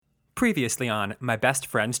Previously on My Best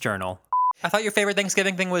Friend's Journal. I thought your favorite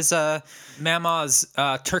Thanksgiving thing was Mama's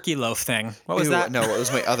turkey loaf thing. What was that? No, it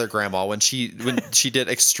was my other grandma when she did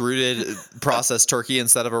extruded processed turkey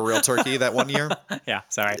instead of a real turkey that one year. Yeah,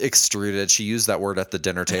 sorry. Extruded. She used that word at the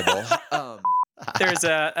dinner table.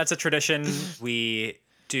 That's a tradition. We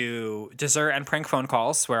do dessert and prank phone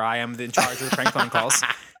calls where I am in charge of the prank phone calls.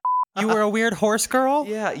 You were a weird horse girl?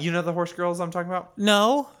 Yeah, you know the horse girls I'm talking about?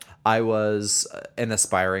 No. I was an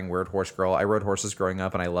aspiring weird horse girl. I rode horses growing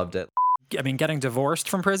up and I loved it. I mean, getting divorced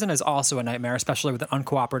from prison is also a nightmare, especially with an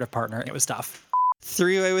uncooperative partner. It was tough.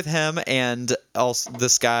 Three-way with him and also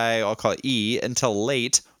this guy, I'll call it E, until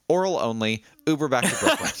late, oral only, Uber back to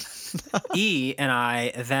Brooklyn. E and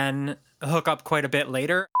I then hook up quite a bit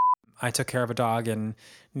later. I took care of a dog in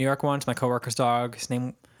New York once, my coworker's dog. His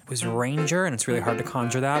name was Ranger, and it's really hard to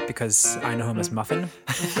conjure that because I know him as Muffin.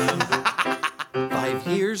 5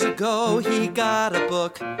 years ago, he got a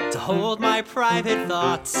book to hold my private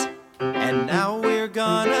thoughts. And now we're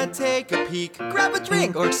gonna take a peek, grab a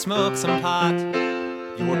drink, or smoke some pot.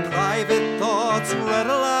 Your private thoughts read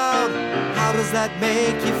aloud. How does that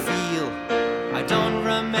make you feel? I don't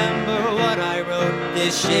remember what I wrote.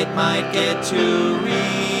 This shit might get too real.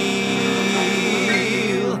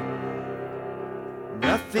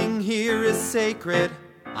 Nothing here is sacred.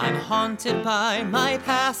 I'm haunted by my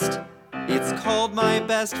past. It's called My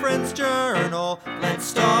Best Friend's Journal. Let's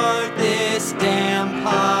start this damn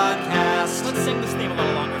podcast. Let's sing this theme a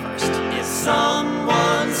little longer first. It's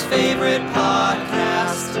someone's favorite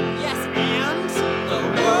podcast. Yes, and The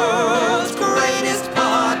world's greatest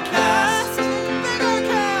podcast. Bigger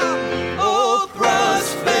Cam,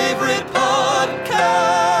 Oprah's favorite podcast.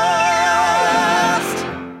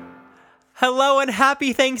 hello and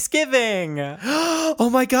happy Thanksgiving. Oh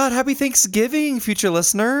my God, happy Thanksgiving, future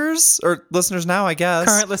listeners. Or listeners now, I guess.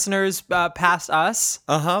 Current listeners past us.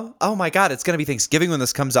 Uh-huh. Oh my God, it's going to be Thanksgiving when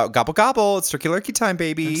this comes out. Gobble, gobble. It's turkey lurkey time,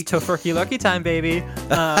 baby. It's Tofurkey Lucky time, baby.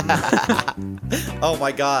 Oh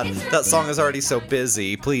my God, that song is already so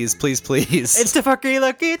busy. Please, please, please. It's Tofurkey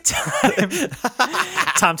Lucky time.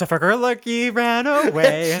 Tom Tofurkey Lucky ran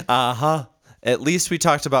away. Uh-huh. At least we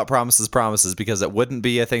talked about Promises, Promises, because it wouldn't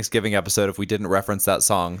be a Thanksgiving episode if we didn't reference that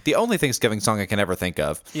song. The only Thanksgiving song I can ever think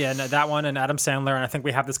of. Yeah, no, that one and Adam Sandler, and I think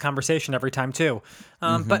we have this conversation every time too.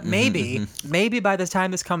 But maybe by the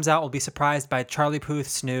time this comes out, we'll be surprised by Charlie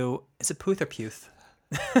Puth's new... Is it Puth or Puth?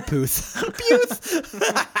 Puth. Puth.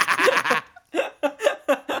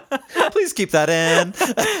 Please keep that in.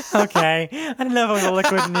 Okay. I didn't know if it was a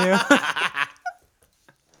liquid new.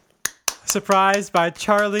 Surprised by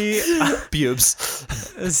Charlie... Pubes.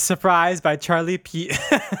 Surprised by Charlie P...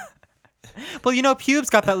 Well, you know, Pubes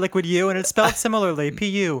got that liquid U, and it's spelled similarly,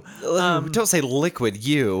 P-U. Don't say liquid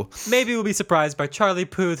you. Maybe we'll be surprised by Charlie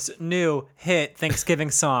Puth's new hit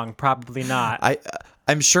Thanksgiving song. Probably not.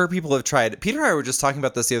 I'm sure people have tried. Peter and I were just talking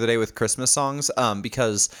about this the other day with Christmas songs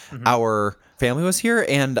because our family was here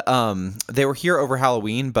and they were here over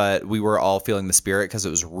Halloween, but we were all feeling the spirit because it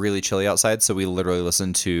was really chilly outside. So we literally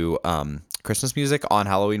listened to Christmas music on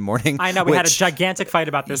Halloween morning. I know. We had a gigantic fight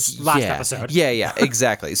about this last episode. Yeah,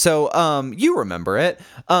 exactly. So you remember it.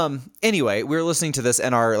 Anyway, we were listening to this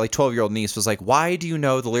and our 12-year-old niece was like, why do you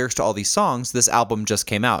know the lyrics to all these songs? This album just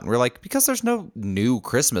came out. And we're like, because there's no new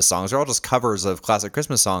Christmas songs. They're all just covers of classic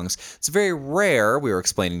Christmas songs. It's very rare, we were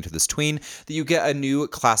explaining to this tween, that you get a new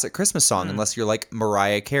classic Christmas song unless you're like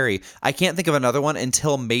Mariah Carey. I can't think of another one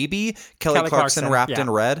until maybe Kelly Clarkson Wrapped in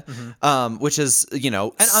Red, which is, and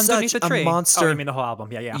Underneath the Tree. Monster. Oh, you mean the whole album?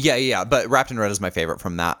 Yeah. Yeah. But Wrapped in Red is my favorite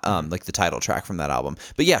from that, like the title track from that album.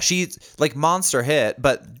 But yeah, she's like monster hit,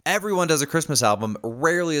 but everyone does a Christmas album.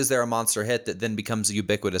 Rarely is there a monster hit that then becomes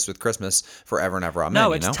ubiquitous with Christmas forever and ever.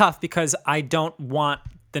 No, it's tough because I don't want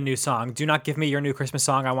the new song. Do not give me your new Christmas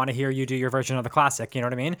song. I want to hear you do your version of the classic. You know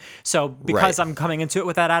what I mean? So because I'm coming into it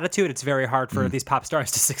with that attitude, it's very hard for these pop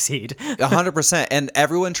stars to succeed. 100%. And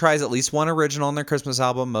everyone tries at least one original on their Christmas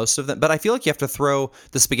album, most of them. But I feel like you have to throw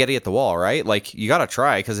the spaghetti at the wall, right? Like you got to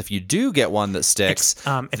try, because if you do get one that sticks.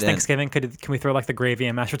 It's Thanksgiving. Can we throw like the gravy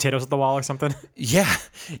and mashed potatoes at the wall or something? Yeah.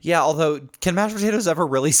 Although, can mashed potatoes ever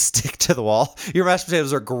really stick to the wall? Your mashed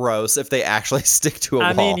potatoes are gross if they actually stick to a wall.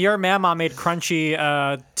 I mean, your mama made crunchy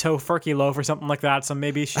tofurkey loaf or something like that, so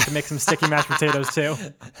maybe she could make some sticky mashed potatoes too.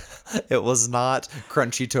 It was not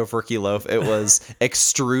crunchy tofurkey loaf. It was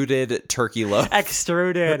extruded turkey loaf.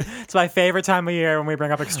 Extruded. It's my favorite time of year when we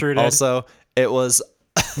bring up extruded. Also, it was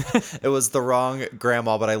it was the wrong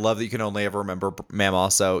grandma, but I love that you can only ever remember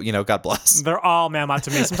Mama, so, God bless. They're all Mama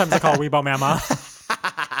to me. Sometimes I call Weibo Mama.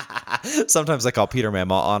 Sometimes I call Peter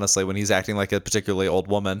Mama, honestly, when he's acting like a particularly old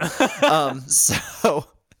woman. So...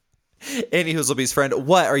 Annie Hoozleby's friend,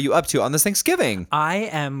 what are you up to on this Thanksgiving? I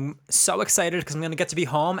am so excited because I'm going to get to be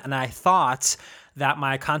home, and I thought that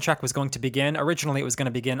my contract was going to begin. Originally, it was going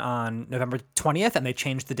to begin on November 20th, and they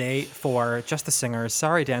changed the date for just the singers.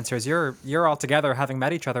 Sorry, dancers, you're all together, having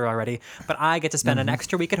met each other already. But I get to spend an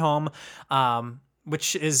extra week at home,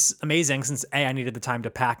 which is amazing since I needed the time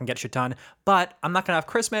to pack and get shit done. But I'm not going to have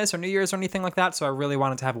Christmas or New Year's or anything like that, so I really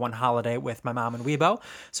wanted to have one holiday with my mom and Weibo.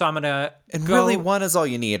 So I'm going to Really, one is all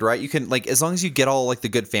you need, right? You can, like, as long as you get all, like, the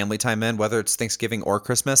good family time in, whether it's Thanksgiving or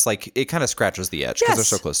Christmas, like, it kind of scratches the itch because they're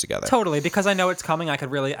so close together. Totally, because I know it's coming. I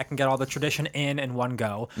can get all the tradition in one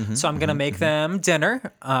go. So I'm going to make them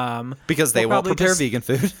dinner. Because they won't prepare vegan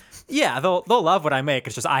food. Yeah, they'll love what I make.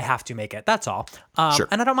 It's just I have to make it. That's all. Sure.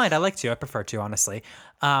 And I don't mind. I like to. I prefer to, honestly.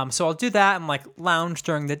 So I'll do that and like lounge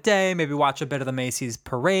during the day. Maybe watch a bit of the Macy's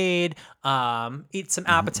parade. Eat some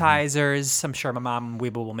appetizers. I'm sure my mom and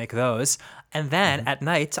Weeble will make those. And then at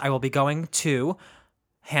night, I will be going to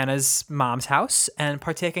Hannah's mom's house and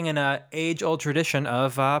partaking in a age-old tradition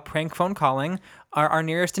of prank phone calling our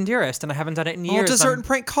nearest and dearest, and I haven't done it in years. Dessert and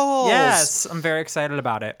prank calls. Yes, I'm very excited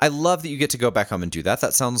about it. I love that you get to go back home and do that.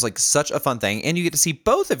 That sounds like such a fun thing, and you get to see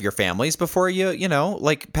both of your families before you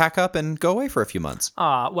like pack up and go away for a few months.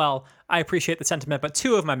 Well, I appreciate the sentiment, but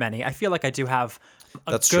two of my many. I feel like I do have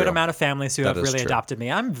a That's good true. amount of families who have really true. adopted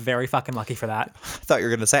me. I'm very fucking lucky for that. I thought you were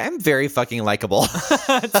going to say, I'm very fucking likable.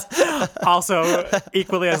 Also,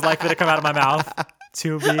 equally as likely to come out of my mouth,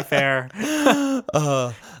 to be fair.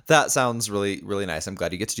 That sounds really, really nice. I'm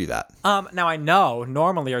glad you get to do that. Now, I know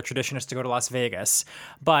normally our tradition is to go to Las Vegas,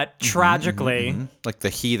 but tragically, Like the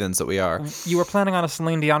heathens that we are. you were planning on a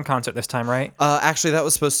Celine Dion concert this time, right? Actually, that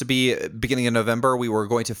was supposed to be beginning of November. We were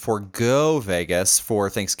going to forego Vegas for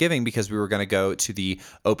Thanksgiving because we were going to go to the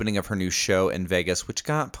opening of her new show in Vegas, which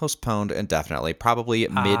got postponed indefinitely, probably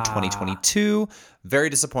mid-2022.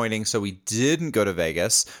 Very disappointing. So we didn't go to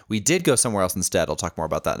Vegas. We did go somewhere else instead. I'll talk more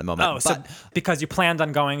about that in a moment. Oh, so because you planned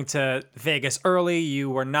on going to Vegas early,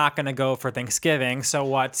 you were not going to go for Thanksgiving. So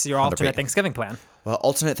what's your alternate Thanksgiving plan? Well,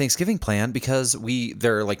 alternate Thanksgiving plan because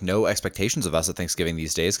there are like no expectations of us at Thanksgiving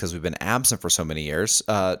these days because we've been absent for so many years.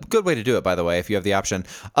 Good way to do it, by the way, if you have the option.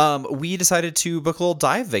 We decided to book a little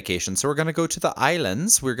dive vacation. So we're going to go to the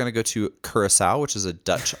islands. We're going to go to Curacao, which is a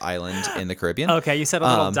Dutch island in the Caribbean. Okay, you said a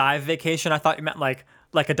little dive vacation. I thought you meant like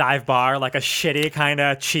a dive bar, like a shitty kind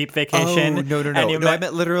of cheap vacation. Oh, no. And you I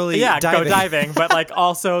meant literally go diving. But like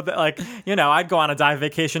also, I'd go on a dive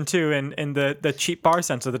vacation too in the cheap bar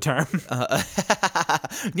sense of the term.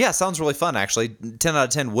 Yeah, sounds really fun, actually. 10 out of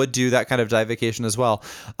 10 would do that kind of dive vacation as well.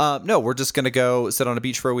 No, we're just going to go sit on a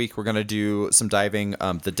beach for a week. We're going to do some diving.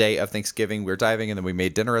 The day of Thanksgiving, we were diving, and then we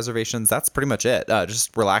made dinner reservations. That's pretty much it.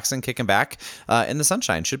 Just relaxing, kicking back in the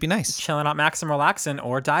sunshine. Should be nice. Chilling out, maxing, relaxing,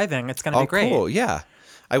 or diving. It's going to be great. Cool. Yeah.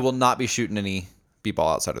 I will not be shooting any b-ball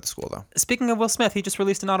outside of the school, though. Speaking of Will Smith, he just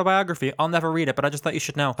released an autobiography. I'll never read it, but I just thought you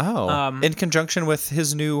should know. In conjunction with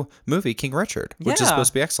his new movie, King Richard, which is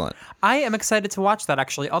supposed to be excellent. I am excited to watch that,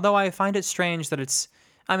 actually, although I find it strange that it's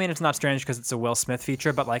not strange because it's a Will Smith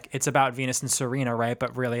feature, but like it's about Venus and Serena, right?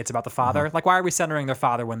 But really it's about the father. Like, why are we centering their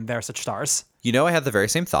father when they're such stars? You know, I had the very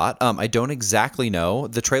same thought. I don't exactly know.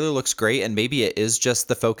 The trailer looks great, and maybe it is just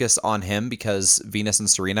the focus on him because Venus and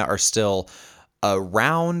Serena are still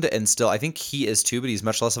around and still, I think he is too, but he's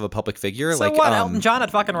much less of a public figure. So what? Elton John at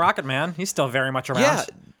fucking Rocket Man, he's still very much around. Yeah.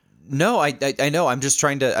 No, I know. I'm just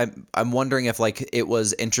trying to. I'm wondering if like it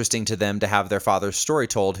was interesting to them to have their father's story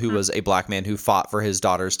told, who was a black man who fought for his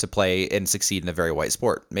daughters to play and succeed in a very white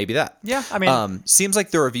sport. Maybe that. Yeah, I mean, seems like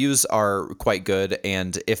the reviews are quite good,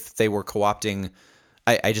 and if they were co-opting,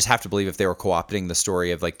 I just have to believe if they were co-opting the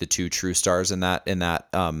story of like the two true stars in that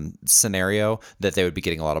scenario, that they would be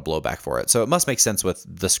getting a lot of blowback for it. So it must make sense with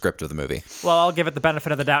the script of the movie. Well, I'll give it the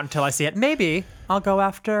benefit of the doubt until I see it. Maybe I'll go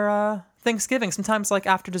after Thanksgiving. Sometimes like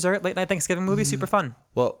after dessert, late night Thanksgiving movie, super fun.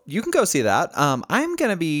 Well, you can go see that. I'm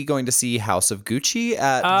going to be going to see House of Gucci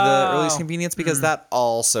at the earliest convenience because that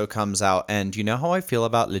also comes out. And you know how I feel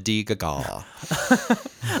about Lady Gaga.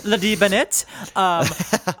 Lady Bennett.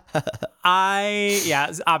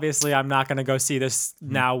 Obviously I'm not going to go see this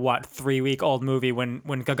now, 3-week-old movie when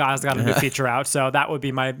Gaga's got a new feature out. So that would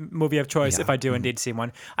be my movie of choice if I do indeed see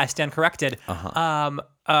one. I stand corrected.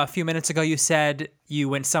 A few minutes ago, you said you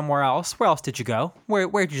went somewhere else. Where else did you go? Where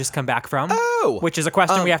did you just come back from? Oh! Which is a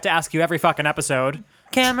question we have to ask you every fucking episode.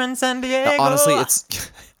 Cameron, San Diego. Honestly,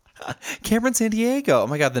 Cameron San Diego. Oh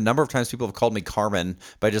my God, the number of times people have called me Carmen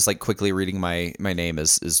by just like quickly reading my name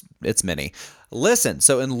is it's many. Listen,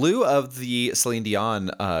 so in lieu of the Celine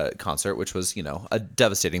Dion concert, which was, a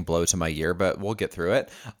devastating blow to my year, but we'll get through it,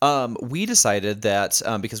 we decided that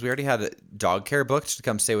because we already had a dog care booked to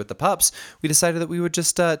come stay with the pups, we decided that we would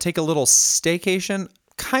just take a little staycation.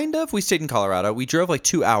 Kind of. We stayed in Colorado. We drove like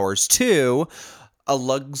 2 hours to a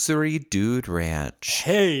luxury dude ranch.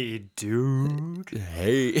 Hey, dude.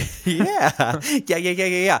 Hey. Yeah.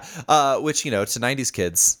 Yeah. Which, to 90s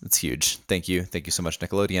kids, it's huge. Thank you. Thank you so much,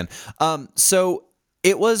 Nickelodeon. So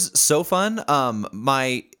it was so fun.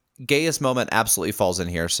 My gayest moment absolutely falls in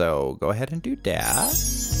here. So go ahead and do that.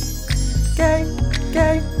 Gay.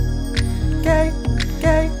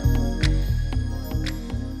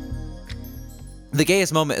 The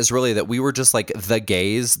gayest moment is really that we were just like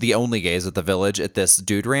the only gays at the Village at this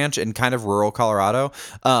dude ranch in kind of rural Colorado.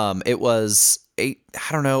 It was a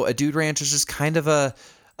dude ranch is just kind of a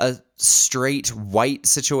straight white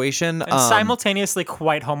situation. And simultaneously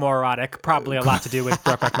quite homoerotic, probably a lot to do with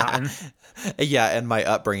Brokeback Mountain. Yeah, and my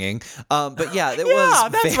upbringing. But yeah,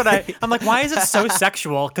 that's what I'm like, why is it so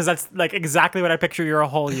sexual? Because that's like exactly what I picture your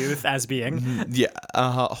whole youth as being. Yeah,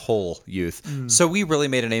 whole youth. So we really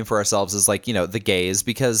made a name for ourselves as like, the gays,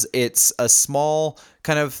 because it's a small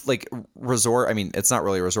kind of like resort. I mean, it's not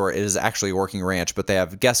really a resort. It is actually a working ranch, but they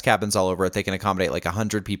have guest cabins all over it. They can accommodate like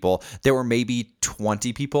 100 people. There were maybe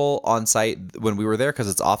 20 people on site when we were there because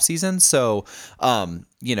it's off season. So,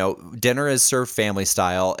 dinner is served family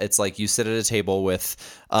style. It's like you sit at a table with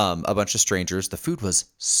a bunch of strangers. The food was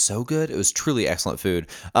so good. It was truly excellent food.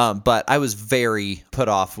 But I was very put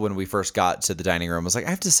off when we first got to the dining room. I was like, I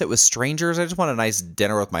have to sit with strangers. I just want a nice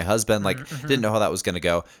dinner with my husband. Like, didn't know how that was going to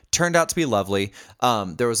go. Turned out to be lovely.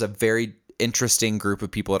 There was a very interesting group of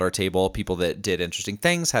people at our table, people that did interesting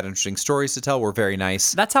things, had interesting stories to tell, were very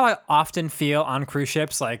nice. That's how I often feel on cruise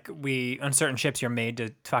ships. Like on certain ships, you're made to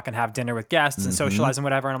fucking have dinner with guests and socialize and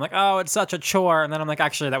whatever. And I'm like, oh, it's such a chore. And then I'm like,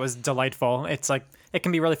 actually, that was delightful. It's like, it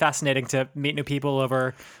can be really fascinating to meet new people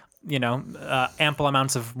over, ample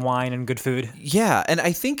amounts of wine and good food. Yeah. And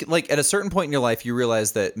I think like at a certain point in your life, you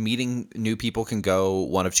realize that meeting new people can go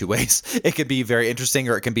one of two ways. It could be very interesting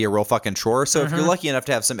or it can be a real fucking chore. So if you're lucky enough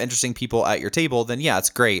to have some interesting people at your table, then yeah,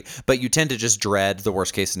 it's great. But you tend to just dread the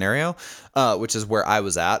worst case scenario, which is where I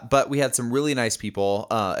was at. But we had some really nice people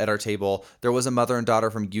at our table. There was a mother and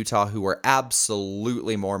daughter from Utah who were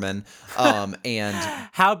absolutely Mormon. And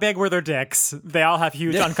how big were their dicks? They all have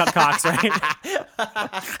huge uncut cocks, right?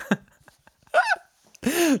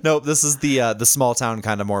 Nope, this is the small town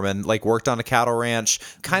kind of Mormon, like worked on a cattle ranch,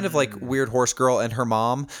 kind of like Weird Horse Girl and her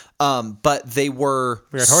mom. But they were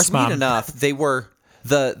Weird Horse sweet Mom enough. They were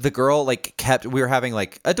the girl like we were having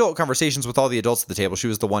like adult conversations with all the adults at the table. She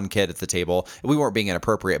was the one kid at the table. We weren't being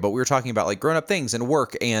inappropriate, but we were talking about like grown up things and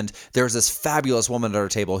work. And there's this fabulous woman at our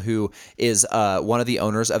table who is one of the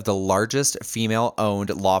owners of the largest female owned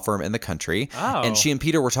law firm in the country. Oh. And she and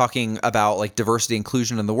Peter were talking about like diversity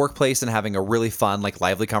inclusion in the workplace and having a really fun, like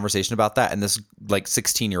lively conversation about that. And this like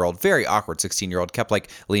 16-year-old, very awkward 16-year-old kept like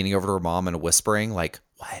leaning over to her mom and whispering like,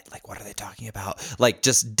 what are they talking about? Like,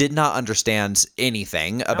 just did not understand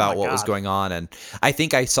anything about what was going on. And I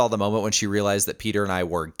think I saw the moment when she realized that Peter and I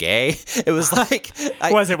were gay. It was like...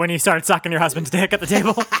 Was it when you started sucking your husband's dick at the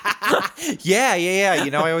table? Yeah.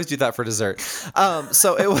 I always do that for dessert.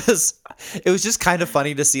 So it was just kind of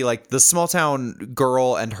funny to see like the small town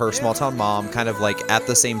girl and her small town mom kind of like at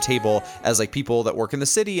the same table as like people that work in the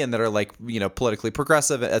city and that are like, politically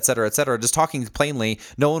progressive, et cetera, just talking plainly.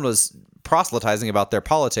 No one was proselytizing about their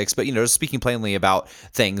politics, but just speaking plainly about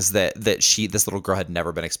things that this little girl had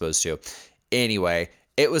never been exposed to. Anyway,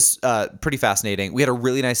 it was pretty fascinating. We had a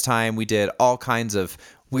really nice time. We did all kinds of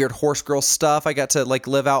weird horse girl stuff. I got to like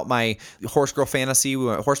live out my horse girl fantasy. We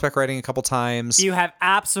went horseback riding a couple times. You have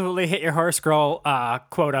absolutely hit your horse girl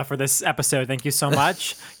quota for this episode. Thank you so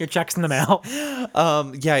much. Your check's in the mail.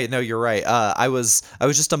 Yeah, no, you're right. I was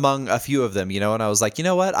just among a few of them, and I was like, you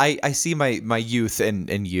know what? I see my youth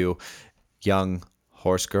in you, young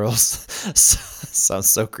horse girls. Sounds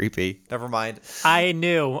so creepy. Never mind. I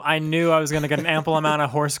knew I was going to get an ample amount of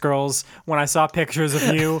horse girls when I saw pictures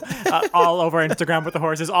of you all over Instagram with the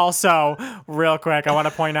horses. Also, real quick, I want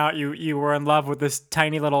to point out you were in love with this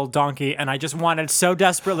tiny little donkey, and I just wanted so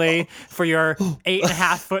desperately for your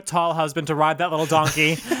 8.5 foot tall husband to ride that little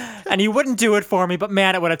donkey. And he wouldn't do it for me, but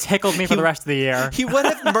man, it would have tickled me for the rest of the year. He would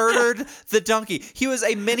have murdered the donkey. He was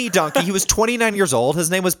a mini donkey. He was 29 years old. His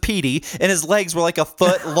name was Petey, and his legs were like a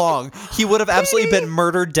foot long. He would have absolutely been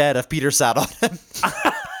murdered dead if Peter sat on him.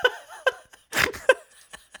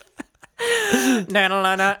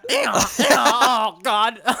 Oh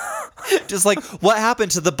God. Just like, what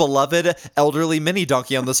happened to the beloved elderly mini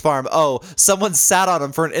donkey on this farm? Oh, someone sat on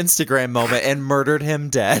him for an Instagram moment and murdered him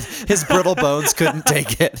dead. His brittle bones couldn't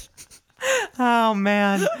take it. Oh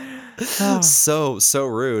man. So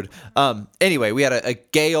rude. Anyway, we had a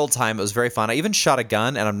gay old time. It was very fun. I even shot a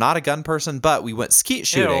gun, and I'm not a gun person, but we went skeet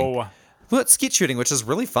shooting. Ew. We went skeet shooting, which is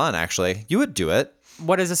really fun, actually. You would do it.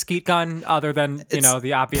 What is a skeet gun other than,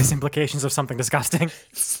 the obvious implications of something disgusting?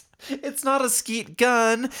 It's not a skeet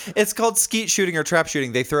gun. It's called skeet shooting or trap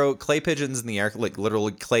shooting. They throw clay pigeons in the air, like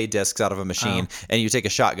literally clay discs out of a machine, and you take a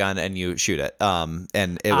shotgun and you shoot it.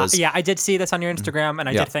 And it was... Yeah, I did see this on your Instagram, and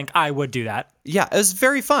I did think I would do that. Yeah, it was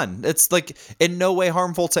very fun. It's like in no way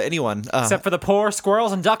harmful to anyone. Except for the poor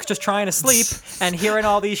squirrels and ducks just trying to sleep and hearing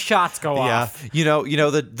all these shots go off. You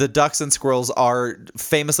know the ducks and squirrels are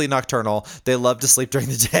famously nocturnal. They love to sleep during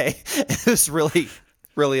the day. It was really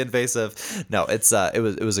invasive. No, it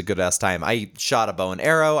was a good ass time. I shot a bow and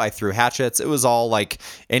arrow. I threw hatchets. It was all like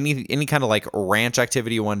any kind of like ranch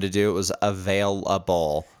activity you wanted to do. It was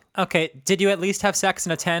available. Okay, did you at least have sex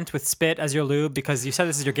in a tent with spit as your lube? Because you said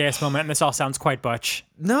this is your gayest moment, and this all sounds quite butch.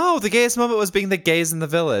 No, the gayest moment was being the gays in the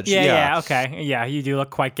village. Yeah, okay. Yeah, you do look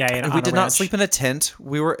quite gay. And we did not sleep in a tent.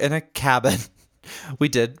 We were in a cabin. We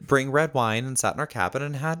did bring red wine and sat in our cabin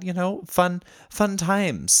and had, fun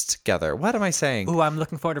times together. What am I saying? Ooh, I'm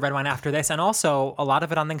looking forward to red wine after this, and also a lot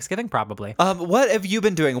of it on Thanksgiving, probably. What have you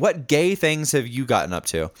been doing? What gay things have you gotten up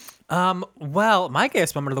to? Well, my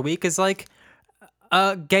gayest moment of the week is like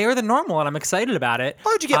gayer than normal, and I'm excited about it.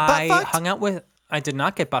 Oh, did you get butt fucked? I hung out with... I did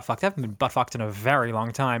not get butt fucked. I haven't been butt fucked in a very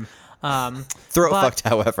long time. Throat fucked,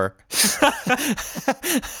 however.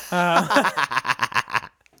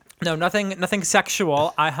 No, nothing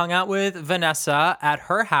sexual. I hung out with Vanessa at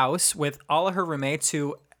her house with all of her roommates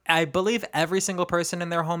who I believe every single person in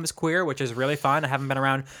their home is queer, which is really fun. I haven't been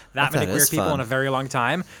around that many queer people in a very long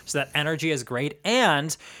time, so that energy is great.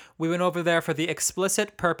 And we went over there for the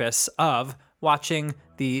explicit purpose of watching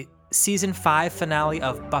the season 5 finale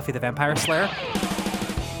of Buffy the Vampire Slayer,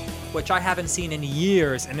 which I haven't seen in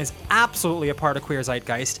years and is absolutely a part of queer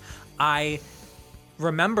zeitgeist. I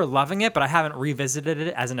remember loving it, but I haven't revisited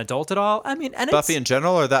it as an adult at all. I mean, and Buffy in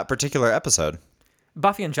general or that particular episode?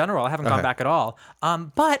 Buffy in general. I haven't gone back at all.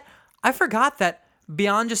 But I forgot that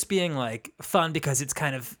beyond just being like fun because it's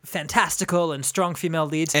kind of fantastical and strong female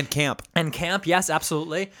leads and camp, yes,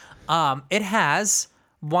 absolutely. It has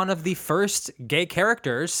one of the first gay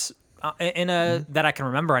characters that I can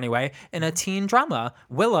remember anyway, in a teen drama.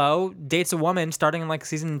 Willow dates a woman starting in like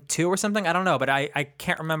season 2 or something. I don't know, but I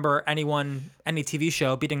can't remember any TV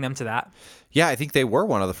show beating them to that. Yeah, I think they were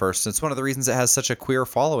one of the first. It's one of the reasons it has such a queer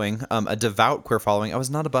following, a devout queer following. I was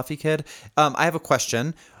not a Buffy kid. I have a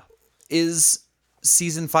question. Is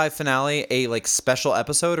season 5 finale a like special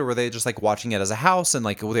episode, or were they just like watching it as a house and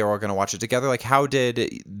like they were all going to watch it together? Like, how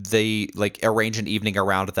did they like arrange an evening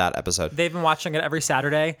around that episode? They've been watching it every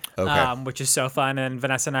Saturday, okay. Which is so fun. And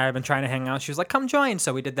Vanessa and I have been trying to hang out. She was like, come join.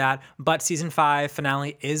 So we did that. But season 5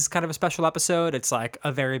 finale is kind of a special episode. It's like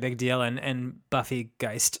a very big deal. And Buffy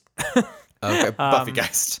Geist. Okay, Buffy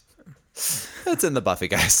Geist. It's in the Buffy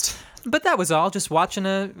Geist. But that was all. Just watching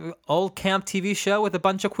a old camp TV show with a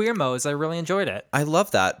bunch of queer mo's. I really enjoyed it. I love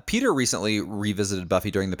that. Peter recently revisited Buffy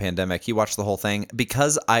during the pandemic. He watched the whole thing.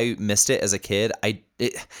 Because I missed it as a kid,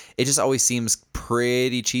 it just always seems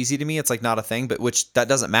pretty cheesy to me. It's like not a thing, but which that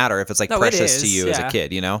doesn't matter if it's like precious to you as a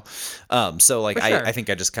kid, So like sure. I think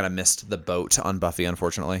I just kind of missed the boat on Buffy,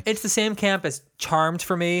 unfortunately. It's the same camp as Charmed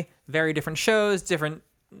for me. Very different shows, different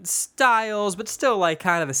styles, but still like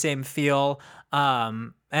kind of the same feel.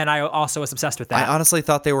 And I also was obsessed with that. I honestly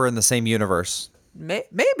thought they were in the same universe.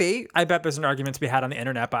 Maybe. I bet there's an argument to be had on the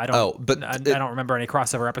internet, but I don't. I don't remember any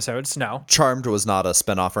crossover episodes. No. Charmed was not a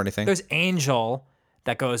spinoff or anything. There's Angel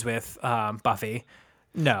that goes with Buffy.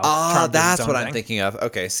 No. That's what I'm thinking of.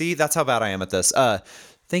 Okay, see, that's how bad I am at this.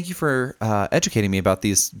 Thank you for educating me about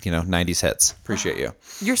these, 90s hits. Appreciate you.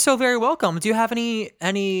 You're so very welcome. Do you have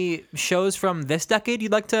any shows from this decade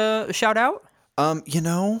you'd like to shout out?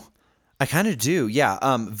 I kind of do. Yeah.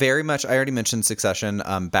 Very much. I already mentioned Succession,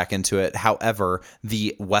 back into it. However,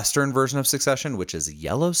 the Western version of Succession, which is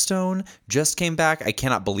Yellowstone, just came back. I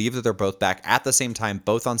cannot believe that they're both back at the same time,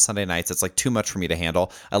 both on Sunday nights. It's like too much for me to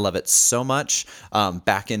handle. I love it so much.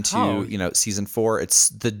 Back into, season 4. It's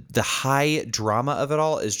the high drama of it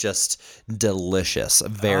all is just delicious.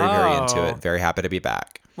 Very, very into it. Very happy to be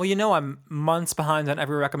back. Well, I'm months behind on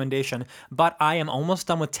every recommendation, but I am almost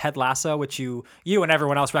done with Ted Lasso, which you and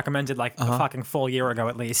everyone else recommended like a fucking full year ago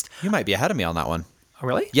at least. You might be ahead of me on that one. Oh,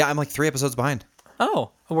 really? Yeah, I'm like 3 episodes behind. Oh,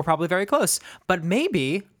 we're probably very close. But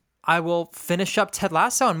maybe I will finish up Ted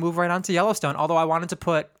Lasso and move right on to Yellowstone. Although I wanted to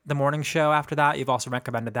put the morning show after that. You've also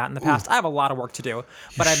recommended that in the past. I have a lot of work to do,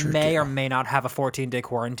 but I may or may not have a 14-day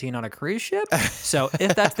quarantine on a cruise ship. So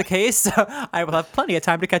if that's the case, I will have plenty of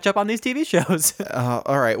time to catch up on these TV shows.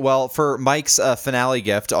 All right. Well, for Mike's finale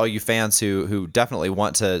gift, all you fans who definitely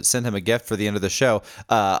want to send him a gift for the end of the show,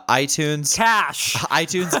 iTunes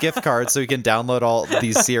gift card so you can download all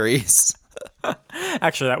these series.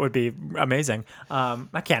 Actually, that would be amazing.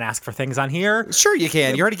 I can't ask for things on here. Sure you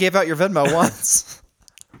can. You already gave out your Venmo once.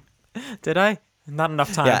 Did I? Not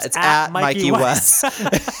enough times. Yeah, it's at Mikey West.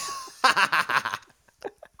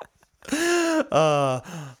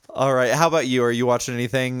 All right. How about you? Are you watching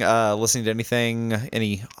anything, listening to anything,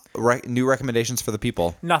 any new recommendations for the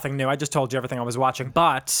people? Nothing new. I just told you everything I was watching,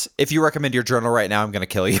 but... If you recommend your journal right now, I'm going to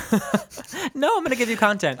kill you. No, I'm going to give you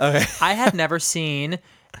content. Okay. I had never seen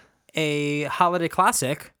a holiday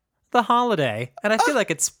classic, The Holiday, and I feel like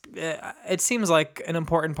it seems like an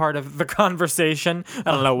important part of the conversation.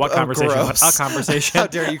 I don't know what conversation, but a conversation. How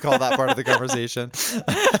dare you call that part of the conversation?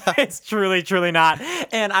 It's truly not.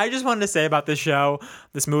 And I just wanted to say about this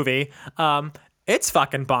movie, it's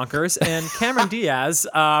fucking bonkers, and Cameron Diaz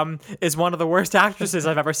is one of the worst actresses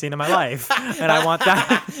I've ever seen in my life, and I want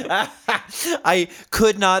that. I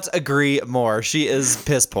could not agree more. She is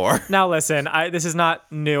piss poor. Now listen, this is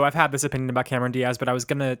not new. I've had this opinion about Cameron Diaz, but I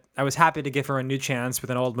was happy to give her a new chance with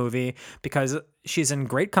an old movie because she's in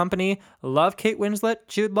great company. Love Kate Winslet,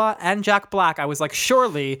 Jude Law, and Jack Black. I was like,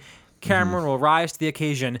 surely Cameron will rise to the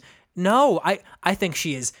occasion. No, I think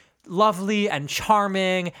she is lovely and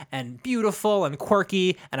charming and beautiful and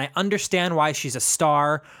quirky, and I understand why she's a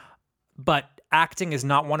star, but acting is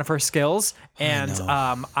not one of her skills, and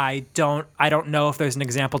I don't know if there's an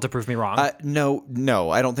example to prove me wrong. No,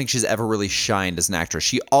 I don't think she's ever really shined as an actress.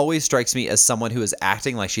 She always strikes me as someone who is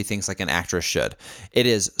acting like she thinks like an actress should. It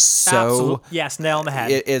is so yes, nail on the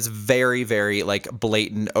head. It is very, very like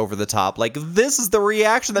blatant, over the top. Like, this is the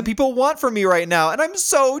reaction that people want from me right now, and I'm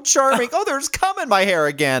so charming. Oh, there's cum in my hair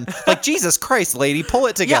again. Like, Jesus Christ, lady, pull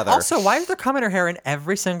it together. Yeah, also, why is there cum in her hair in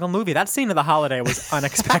every single movie? That scene of The Holiday was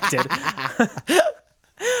unexpected.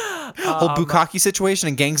 Whole bukkake situation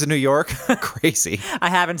in Gangs of New York. Crazy. I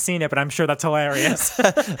haven't seen it, but I'm sure that's hilarious.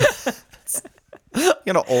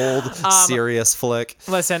 Old, serious flick.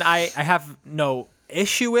 Listen, I have no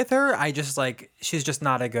issue with her. I just she's just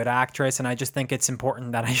not a good actress, and I just think it's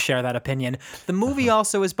important that I share that opinion. The movie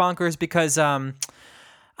also is bonkers because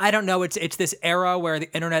I don't know. It's this era where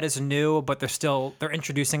the internet is new, but they're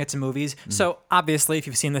introducing it to movies. So obviously, if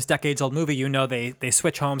you've seen this decades-old movie, you know they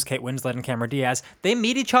switch homes. Kate Winslet and Cameron Diaz. They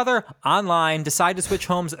meet each other online, decide to switch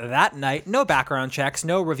homes that night. No background checks,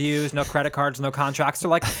 no reviews, no credit cards, no contracts. They're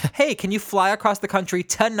like, "Hey, can you fly across the country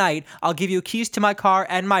tonight? I'll give you keys to my car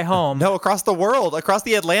and my home." No, across the world, across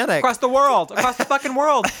the Atlantic, across the world, across the fucking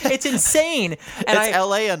world. It's insane. And it's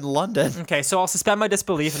L.A. and London. Okay, so I'll suspend my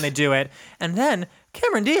disbelief, and they do it, and then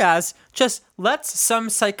Cameron Diaz just lets some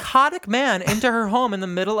psychotic man into her home in the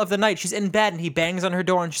middle of the night. She's in bed, and he bangs on her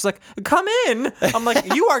door, and she's like, "Come in." I'm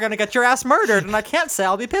like, "You are going to get your ass murdered," and I can't say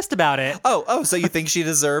I'll be pissed about it. Oh, so you think she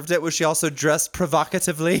deserved it? Was she also dressed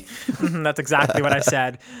provocatively? That's exactly what I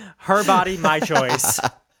said. Her body, my choice.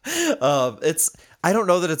 I don't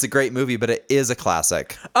know that it's a great movie, but it is a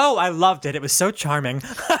classic. Oh, I loved it. It was so charming.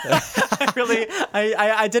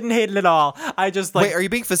 I didn't hate it at all. I just Wait, are you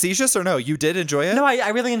being facetious or no? You did enjoy it? No, I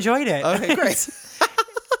really enjoyed it. Okay, great.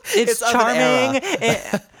 It's charming.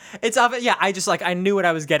 It's of an era. I just I knew what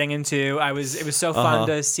I was getting into. It was so fun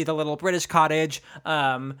to see the little British cottage.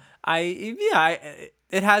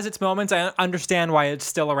 It has its moments. I understand why it's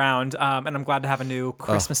still around, and I'm glad to have a new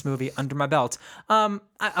Christmas movie under my belt.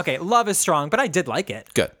 Okay, love is strong, but I did like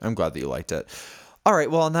it. Good. I'm glad that you liked it. All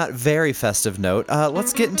right, well, on that very festive note,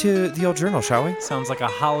 let's get into the old journal, shall we? Sounds like a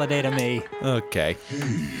holiday to me. Okay. Hey,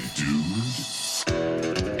 dude.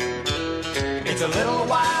 It's a little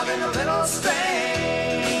wild and a little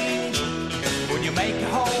strange when you make your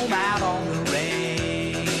home out on the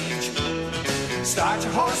range. Start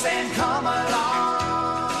your horse and come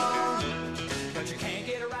along, but you can't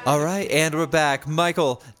get around. All right, and we're back.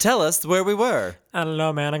 Michael, tell us where we were. I don't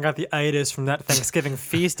know, man. I got the itis from that Thanksgiving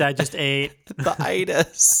feast I just ate. The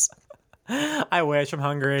itis. I wish. I'm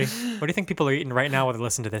hungry. What do you think people are eating right now while they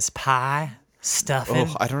listen to this? Pie? Stuffing.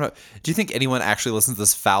 Oh, I don't know. Do you think anyone actually listens to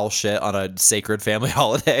this foul shit on a sacred family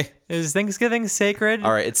holiday? Is Thanksgiving sacred?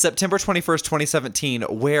 All right, it's September 21st, 2017.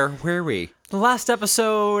 Where were we? The last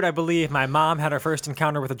episode, I believe my mom had her first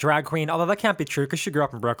encounter with a drag queen, although that can't be true because she grew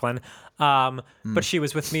up in Brooklyn. But she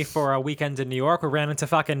was with me for a weekend in New York. We ran into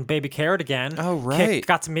fucking Baby Carrot again. Oh, right.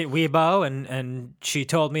 Got to meet Weibo, and she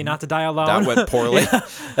told me not to die alone. That went poorly.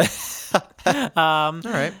 All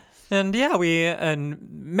right. And yeah, and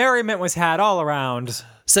merriment was had all around.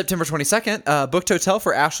 September 22nd, booked hotel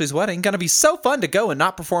for Ashley's wedding. Gonna be so fun to go and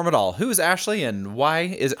not perform at all. Who is Ashley and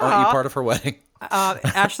why aren't you part of her wedding?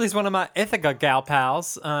 Ashley's one of my Ithaca gal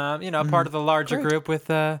pals. Part of the larger group with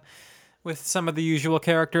some of the usual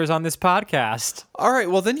characters on this podcast. All right,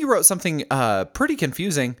 well then you wrote something pretty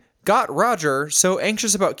confusing. Got Roger so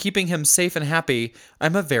anxious about keeping him safe and happy.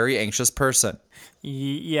 I'm a very anxious person.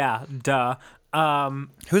 Yeah, duh.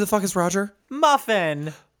 Who the fuck is Roger?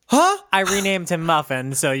 Muffin. Huh? I renamed him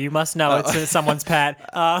Muffin, so you must know it's someone's pet.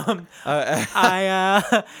 I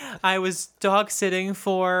was dog sitting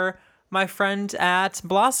for my friend at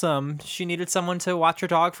Blossom. She needed someone to watch her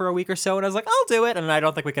dog for a week or so, and I was like, I'll do it. And I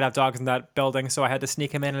don't think we could have dogs in that building, so I had to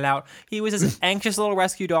sneak him in and out. He was this anxious little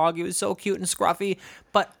rescue dog. He was so cute and scruffy,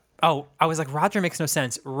 but I was like, Roger makes no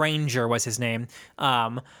sense. Ranger was his name,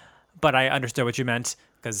 but I understood what you meant.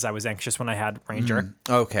 Because I was anxious when I had Ranger.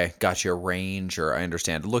 Okay, gotcha. Ranger, I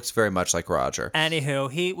understand. It looks very much like Roger.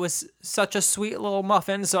 Anywho, he was such a sweet little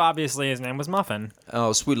muffin, so obviously his name was Muffin.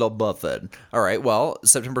 Oh, sweet little Muffin. All right, well,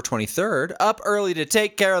 September 23rd, up early to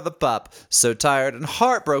take care of the pup. So tired and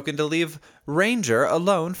heartbroken to leave Ranger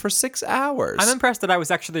alone for 6 hours. I'm impressed that I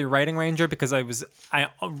was actually writing Ranger because I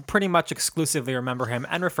pretty much exclusively remember him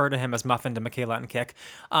and refer to him as Muffin to Michaela and Kick.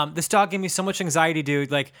 This dog gave me so much anxiety,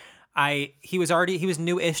 dude. Like, he was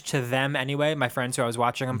new-ish to them anyway, my friends who I was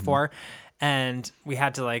watching him for, and we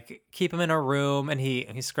had to like keep him in a room, and he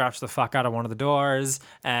scratched the fuck out of one of the doors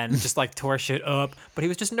and just like tore shit up. But he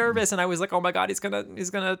was just nervous, and I was like, oh my god, he's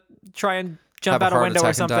gonna try and jump out a window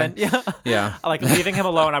or something. Yeah. Like leaving him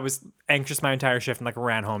alone, I was anxious my entire shift and like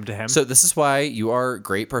ran home to him. So this is why you are a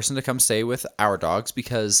great person to come stay with our dogs,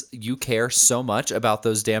 because you care so much about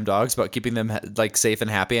those damn dogs, about keeping them like safe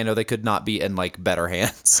and happy. I know they could not be in like better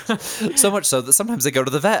hands. So much so that sometimes they go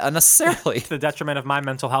to the vet unnecessarily. To the detriment of my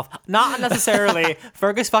mental health. Not unnecessarily.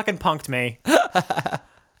 Fergus fucking punked me.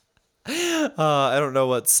 I don't know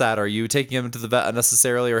what's sadder, you taking him to the vet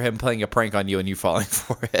unnecessarily or him playing a prank on you and you falling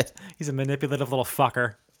for it. He's a manipulative little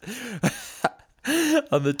fucker.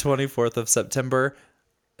 On the 24th of September,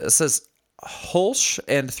 it says Holsch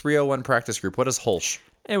and 301 practice group. What is Holsch?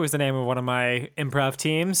 It was the name of one of my improv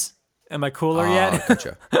teams. Am I cooler yet?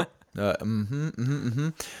 Gotcha.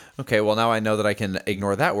 Okay, well now I know that I can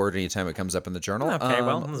ignore that word anytime it comes up in the journal. Okay,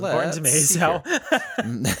 well, it was important to me, so.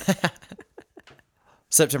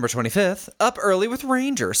 September 25th, up early with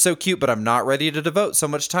Ranger. So cute, but I'm not ready to devote so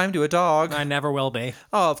much time to a dog. I never will be.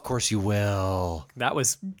 Oh, of course you will. That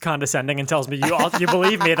was condescending and tells me you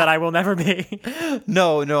believe me that I will never be.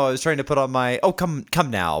 No, I was trying to put on my, come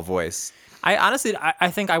now voice. I honestly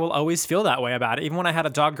think I will always feel that way about it. Even when I had a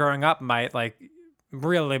dog growing up, my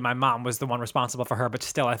mom was the one responsible for her, but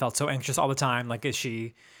still I felt so anxious all the time. Like, is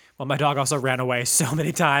she... Well, my dog also ran away so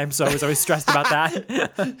many times, so I was always stressed about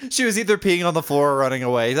that. She was either peeing on the floor or running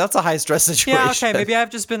away. That's a high-stress situation. Yeah, okay, maybe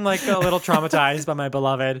I've just been, like, a little traumatized by my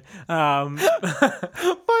beloved. By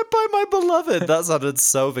my beloved. That sounded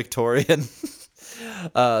so Victorian.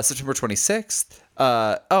 September 26th.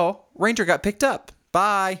 Ranger got picked up.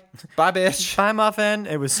 Bye. Bye, bitch. Bye, Muffin.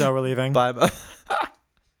 It was so relieving. Bye.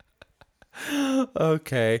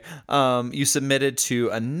 Okay. You submitted to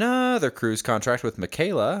another cruise contract with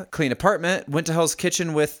Michaela. Clean apartment. Went to Hell's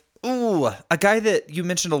Kitchen with a guy that you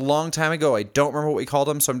mentioned a long time ago. I don't remember what we called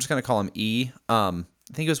him, so I'm just gonna call him E. I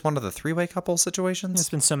think it was one of the three-way couple situations. There's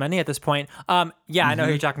been so many at this point. I know who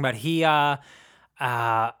you're talking about. He a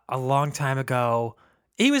long time ago,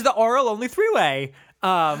 he was the oral only three-way.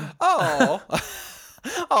 I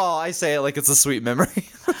say it like it's a sweet memory.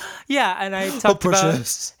 Yeah, and I talked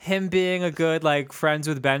about him being a good, like, friends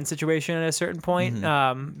with Ben situation at a certain point.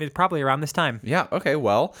 Probably around this time. Yeah, okay,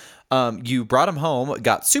 well, you brought him home,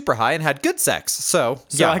 got super high, and had good sex. So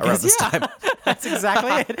I around guess, this time. That's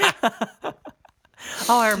exactly it.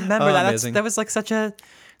 I remember that. That was like such a,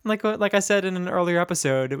 like I said in an earlier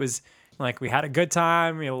episode, it was like we had a good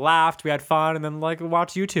time, we laughed, we had fun, and then like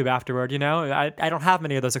watched YouTube afterward. You know, I don't have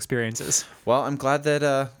many of those experiences. Well, I'm glad that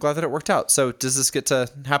it worked out. So does this get to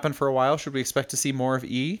happen for a while? Should we expect to see more of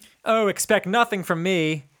E? Oh, expect nothing from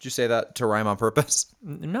me. Did you say that to rhyme on purpose?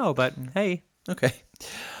 No, but hey. Okay.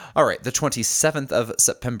 All right, the 27th of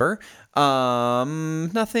September.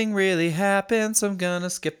 Nothing really happened, so I'm gonna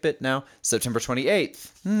skip it now. September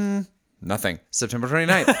 28th. Nothing. September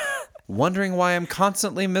 29th. Wondering why I'm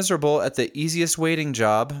constantly miserable at the easiest waiting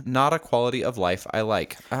job, not a quality of life I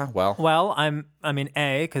like. Well. Well, I mean,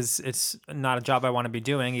 A, because it's not a job I want to be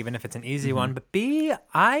doing, even if it's an easy one. But B,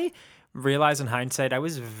 I realize in hindsight I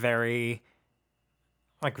was very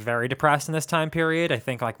depressed in this time period. I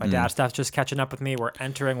think like my dad's stuff's just catching up with me. We're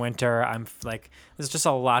entering winter. I'm like, there's just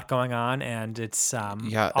a lot going on, and it's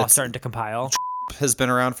all starting to compile. Has been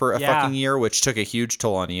around for a fucking year, which took a huge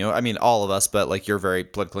toll on you. I mean, all of us, but like you're very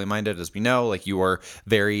politically minded, as we know. Like you were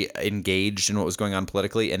very engaged in what was going on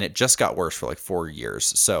politically, and it just got worse for like 4 years.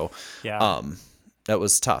 So, that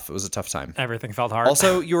was tough. It was a tough time. Everything felt hard.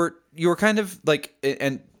 Also, you were kind of like,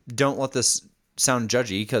 and don't let this sound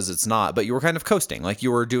judgy because it's not, but you were kind of coasting. Like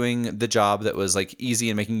you were doing the job that was like easy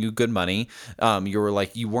and making you good money. You were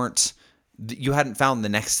like, you hadn't found the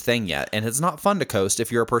next thing yet. And it's not fun to coast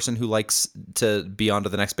if you're a person who likes to be on to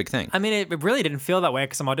the next big thing. I mean, it really didn't feel that way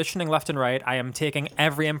because I'm auditioning left and right. I am taking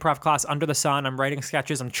every improv class under the sun. I'm writing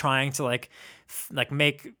sketches. I'm trying to like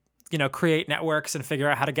make, create networks and figure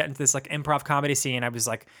out how to get into this like improv comedy scene. I was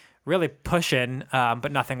like really pushing,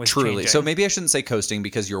 but nothing was changing. So maybe I shouldn't say coasting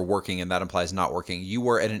because you're working and that implies not working. You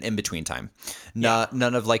were at an in-between time.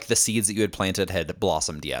 None of like the seeds that you had planted had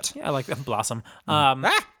blossomed yet. Yeah, I like them blossom. On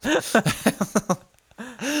the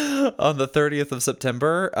 30th of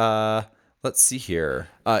September, let's see here.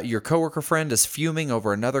 Your coworker friend is fuming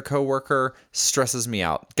over another coworker. Stresses me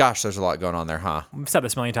out. Gosh, there's a lot going on there, huh? I've said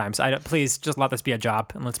this a million times. Please just let this be a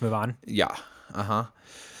job and let's move on. Yeah.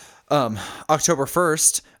 October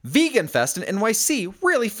 1st, Vegan Fest in NYC.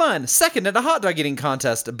 Really fun. Second at a hot dog eating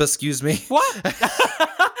contest. Excuse me. What?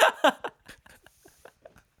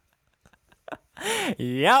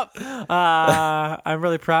 Yep. I'm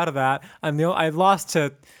really proud of that. I lost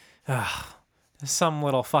to some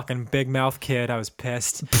little fucking big mouth kid. I was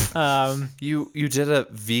pissed. You did a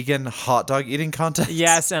vegan hot dog eating contest?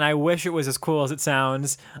 Yes, and I wish it was as cool as it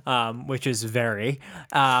sounds, which is very.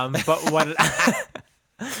 But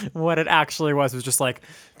what it actually was just like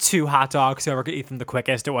 2 hot dogs, whoever could eat them the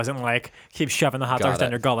quickest. It wasn't like keep shoving the hot dogs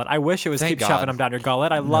down your gullet. I wish it was keep shoving them down your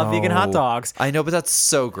gullet. I love vegan hot dogs. I know, but that's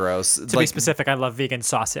so gross. To be specific, I love vegan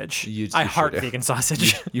sausage. I heart vegan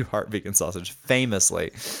sausage. You heart vegan sausage,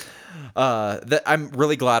 famously. I'm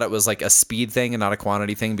really glad it was like a speed thing and not a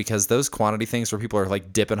quantity thing, because those quantity things where people are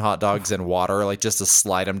like dipping hot dogs in water, like just to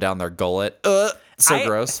slide them down their gullet. So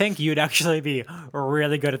gross. I think you'd actually be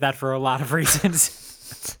really good at that for a lot of reasons.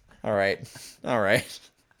 All right.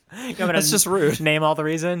 That's just rude. Name all the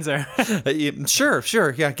reasons, or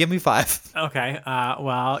Sure. Yeah, give me 5. Okay.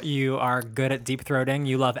 Well, you are good at deep throating.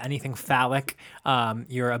 You love anything phallic.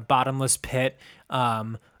 You're a bottomless pit.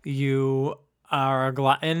 You are a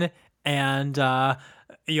glutton, and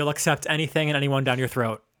you'll accept anything and anyone down your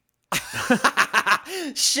throat.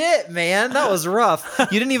 Shit, man, that was rough.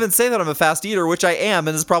 You didn't even say that I'm a fast eater, which I am,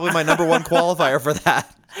 and is probably my number 1 qualifier for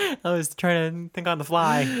that. I was trying to think on the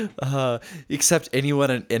fly. Accept anyone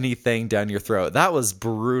and anything down your throat. That was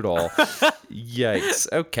brutal. Yikes.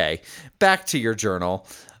 Okay, back to your journal.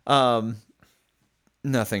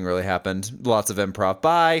 Nothing really happened. Lots of improv.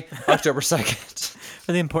 Bye. October 2nd.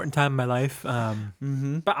 Really important time in my life.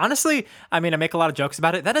 But honestly, I mean, I make a lot of jokes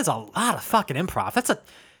about it. That is a lot of fucking improv. That's a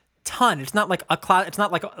ton. It's not like it's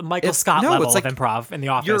not like a Michael Scott level of improv in the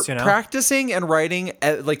office. You're practicing and writing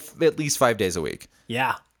at least 5 days a week.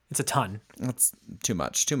 Yeah, it's a ton. That's too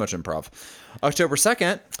much improv. October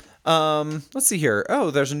 2nd. Let's see here.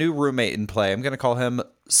 Oh, there's a new roommate in play. I'm gonna call him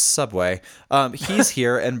Subway. He's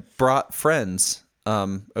here and brought friends.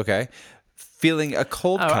 Okay. Feeling a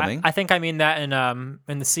cold coming. I think I mean that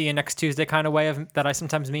in the see you next Tuesday kind of way of that I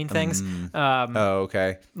sometimes mean things.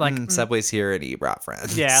 Okay. Like Subway's here and he brought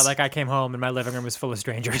friends. Yeah, like I came home and my living room was full of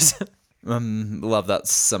strangers. Love that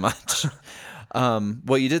so much.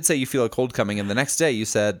 Well, you did say you feel a cold coming, and the next day you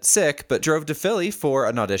said sick, but drove to Philly for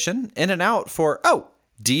an audition, in and out for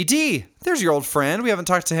DD. There's your old friend. We haven't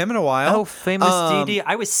talked to him in a while. Oh, famous DD.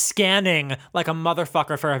 I was scanning like a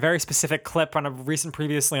motherfucker for a very specific clip on a recent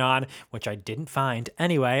Previously On, which I didn't find.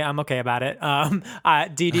 Anyway, I'm okay about it.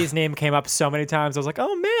 DD's name came up so many times. I was like,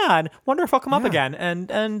 oh man, wonder if I'll come up again.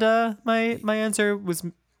 And my answer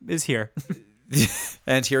is here.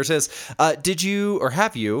 And here it is. Did you or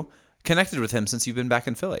have you connected with him since you've been back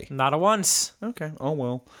in Philly? Not a once. Okay. Oh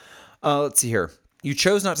well. Let's see here. You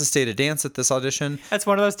chose not to stay to dance at this audition. That's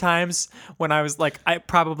one of those times when I was like, I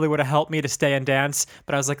probably would have helped me to stay and dance,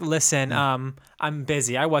 but I was like, listen, I'm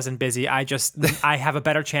busy. I wasn't busy. I have a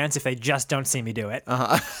better chance if they just don't see me do it.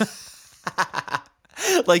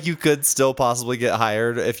 Like you could still possibly get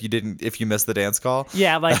hired if you missed the dance call.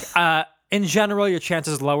 Yeah, like in general, your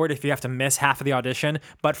chances lowered if you have to miss half of the audition.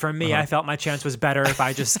 But for me, I felt my chance was better if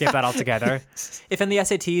I just skipped that altogether. If in the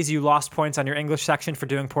SATs you lost points on your English section for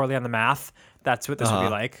doing poorly on the math, that's what this would be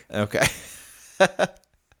like. Okay.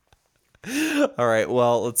 All right.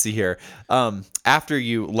 Well, let's see here. After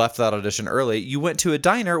you left that audition early, you went to a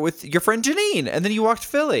diner with your friend Janine, and then you walked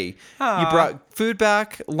Philly. You brought food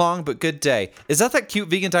back. Long but good day. Is that cute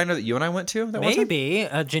vegan diner that you and I went to? That one time? Maybe.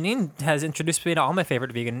 Janine has introduced me to all my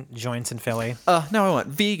favorite vegan joints in Philly. Now I want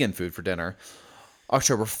vegan food for dinner.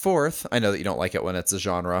 October 4th. I know that you don't like it when it's a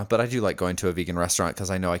genre, but I do like going to a vegan restaurant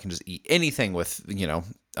because I know I can just eat anything with,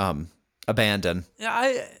 abandon.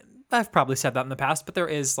 Yeah, I've probably said that in the past, but there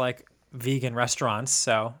is like vegan restaurants,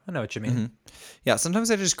 so I know what you mean. Mm-hmm. Yeah,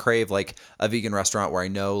 sometimes I just crave like a vegan restaurant where I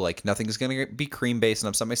know like nothing is going to be cream based and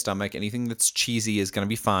upset my stomach. Anything that's cheesy is going to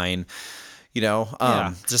be fine.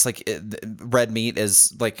 Just like red meat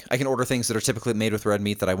is like I can order things that are typically made with red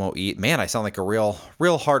meat that I won't eat. Man, I sound like a real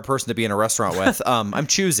hard person to be in a restaurant with. I'm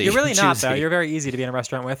choosy. You're really not, though. You're very easy to be in a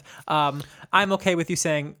restaurant with. I'm okay with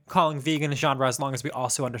you calling vegan a genre as long as we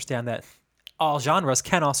also understand that all genres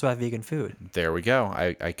can also have vegan food. There we go.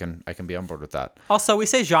 I can be on board with that. Also, we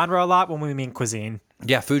say genre a lot when we mean cuisine.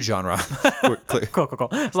 Yeah, food genre. Cool.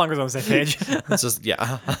 As long as we're on the same page. It's just,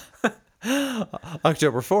 yeah.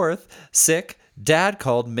 October 4th, sick. Dad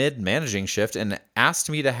called mid-managing shift and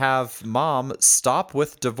asked me to have mom stop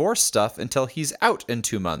with divorce stuff until he's out in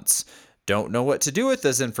 2 months. Don't know what to do with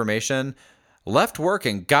this information. Left work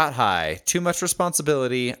and got high. Too much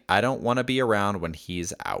responsibility. I don't want to be around when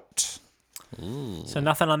he's out. Ooh. So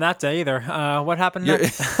nothing on that day either. What happened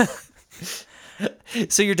next?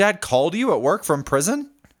 So your dad called you at work from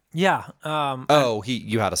prison? Yeah.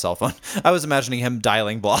 You had a cell phone. I was imagining him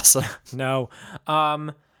dialing Blossom. No.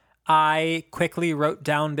 I quickly wrote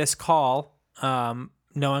down this call,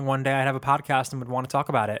 knowing one day I'd have a podcast and would want to talk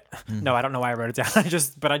about it. No, I don't know why I wrote it down.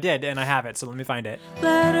 But I did, and I have it. So let me find it.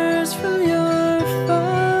 Letters from your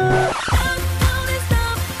phone.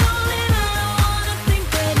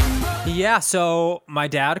 Yeah, so my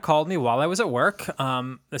dad called me while I was at work.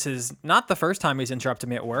 This is not the first time he's interrupted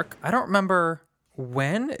me at work. I don't remember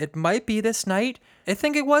when. It might be this night. I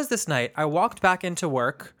think it was this night. I walked back into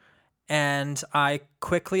work, and I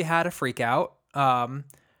quickly had a freak out.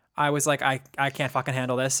 I was like, I can't fucking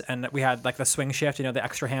handle this. And we had like the swing shift, the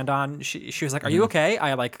extra hand on. She was like, are you okay?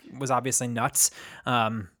 I was obviously nuts.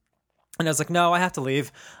 And I was like, no, I have to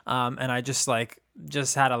leave. And I just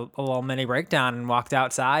had a little mini breakdown and walked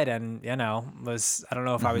outside and, I don't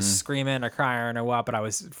know if I was screaming or crying or what, but I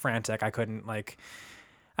was frantic. I couldn't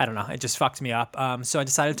I don't know. It just fucked me up. So I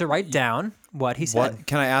decided to write down what he said.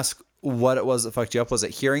 Can I ask what it was that fucked you up? Was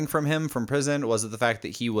it hearing from him from prison? Was it the fact that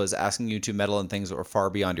he was asking you to meddle in things that were far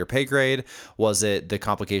beyond your pay grade? Was it the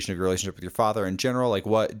complication of your relationship with your father in general?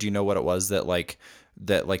 Do you know what it was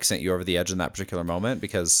that sent you over the edge in that particular moment?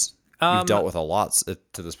 Because you've dealt with a lot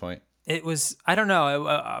to this point. It was, I don't know,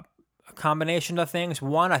 a combination of things.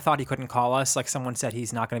 One, I thought he couldn't call us. Like someone said,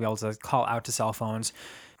 he's not going to be able to call out to cell phones.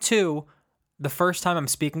 Two, the first time I'm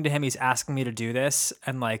speaking to him, he's asking me to do this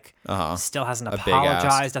and still hasn't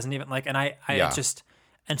apologized, doesn't even and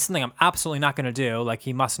and something I'm absolutely not going to do. Like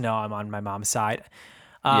he must know I'm on my mom's side.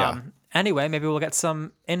 Anyway, maybe we'll get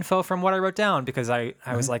some info from what I wrote down because I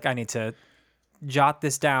was like, I need to jot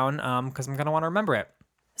this down because I'm going to want to remember it.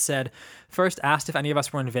 Said, first asked if any of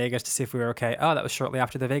us were in Vegas to see if we were okay. Oh, that was shortly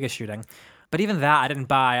after the Vegas shooting. But even that I didn't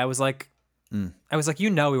buy. I was like, we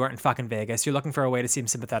weren't in fucking Vegas. You're looking for a way to seem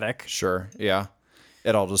sympathetic. Sure. Yeah.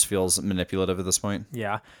 It all just feels manipulative at this point.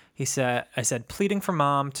 Yeah. I said, pleading for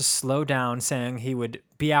mom to slow down, saying he would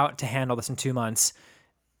be out to handle this in 2 months.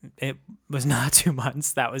 It was not 2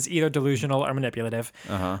 months. That was either delusional or manipulative.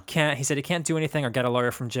 He said he can't do anything or get a lawyer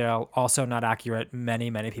from jail. Also not accurate. Many,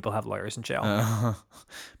 many people have lawyers in jail.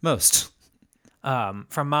 Most. From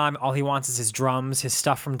mom, all he wants is his drums, his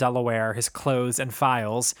stuff from Delaware, his clothes and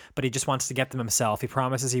files, but he just wants to get them himself. He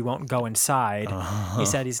promises he won't go inside. He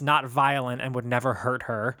said he's not violent and would never hurt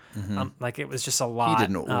her. It was just a lot. He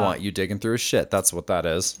didn't want you digging through his shit. That's what that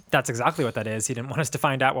is. That's exactly what that is. He didn't want us to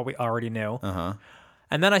find out what we already knew.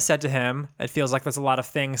 And then I said to him, it feels like there's a lot of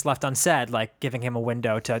things left unsaid, like giving him a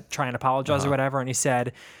window to try and apologize or whatever. And he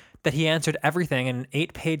said that he answered everything in an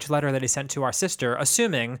 8-page letter that he sent to our sister,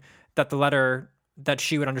 assuming that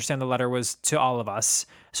she would understand the letter was to all of us.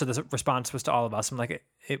 So the response was to all of us. I'm like,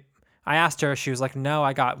 I asked her, she was like, no,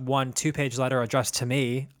 I got 1 2-page letter addressed to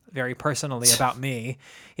me, very personally about me.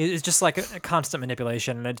 It's just like a constant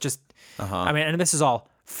manipulation. And it just, and this is all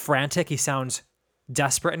frantic. He sounds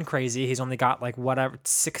desperate and crazy. He's only got like whatever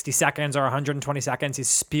 60 seconds or 120 seconds. He's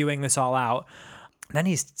spewing this all out. Then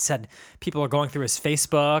he said people are going through his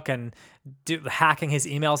Facebook and hacking his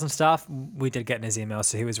emails and stuff. We did get in his emails,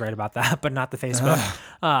 so he was right about that, but not the Facebook.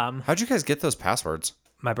 How'd you guys get those passwords?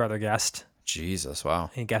 My brother guessed. Jesus, wow.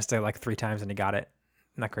 He guessed it like 3 times and he got it.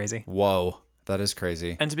 Isn't that crazy? Whoa, that is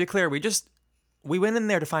crazy. And to be clear, we went in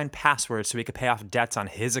there to find passwords so we could pay off debts on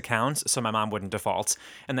his accounts so my mom wouldn't default.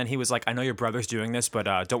 And then he was like, I know your brother's doing this, but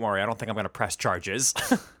don't worry, I don't think I'm going to press charges.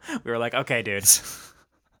 We were like, okay, dude.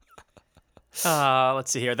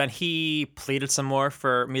 Let's see here. Then he pleaded some more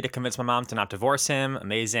for me to convince my mom to not divorce him.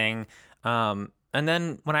 Amazing. And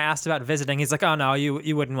then when I asked about visiting, he's like, oh, no,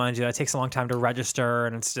 you wouldn't want to do that. It takes a long time to register,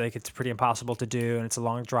 and it's pretty impossible to do, and it's a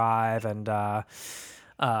long drive. And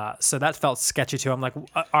so that felt sketchy, too. I'm like,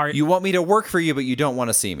 You want me to work for you, but you don't want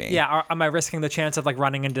to see me. Yeah, am I risking the chance of like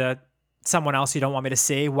running into someone else you don't want me to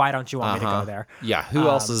see? Why don't you want me to go there? Yeah, who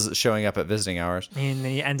else is showing up at visiting hours? And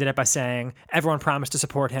he ended it by saying, everyone promised to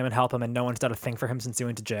support him and help him, and no one's done a thing for him since he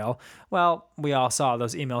went to jail. Well, we all saw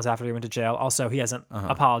those emails after he went to jail. Also, he hasn't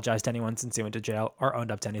apologized to anyone since he went to jail or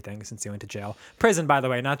owned up to anything since he went to jail. Prison, by the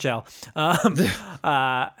way, not jail.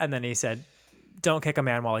 And then he said, don't kick a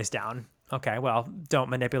man while he's down. Okay, well, don't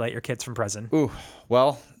manipulate your kids from prison. Ooh,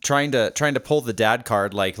 well, trying to pull the dad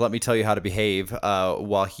card, like, let me tell you how to behave,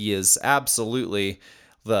 while he is absolutely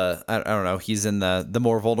I don't know, he's in the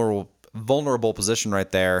more vulnerable position right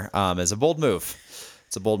there, is a bold move.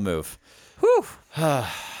 It's a bold move. Whew.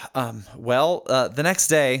 Well, the next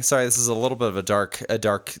day, sorry, this is a little bit of a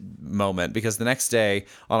dark moment, because the next day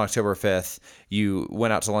on October 5th, you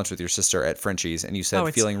went out to lunch with your sister at Frenchie's, and you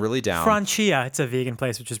said feeling really down. Francia. It's a vegan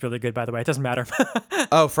place, which is really good, by the way. It doesn't matter.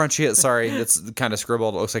 Oh, Francia. Sorry. It's kind of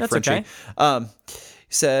scribbled. It looks like That's Frenchie. okay.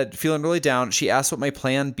 Said, feeling really down. She asked what my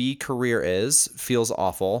plan B career is. Feels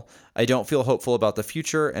awful. I don't feel hopeful about the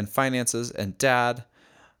future and finances and dad.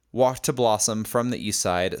 Walked to Blossom from the east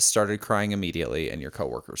side, started crying immediately, and your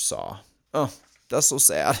coworkers saw. Oh, that's so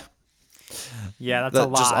sad. Yeah, that's That a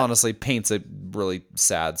lot. just honestly paints a really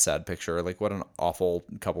sad picture. Like, what an awful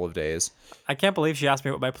couple of days. I can't believe she asked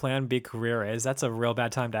me what my plan B career is. That's a real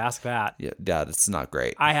bad time to ask that. Yeah, Dad, it's not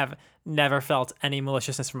great. I have never felt any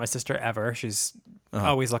maliciousness from my sister ever. She's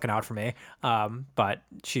always looking out for me. But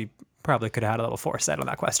she probably could have had a little foresight on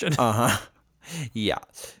that question. Yeah.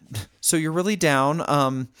 So you're really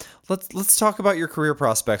down. Let's talk about your career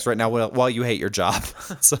prospects right now while you hate your job.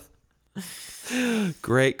 So,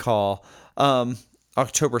 great call.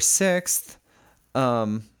 October 6th.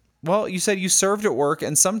 Well, you said you served at work,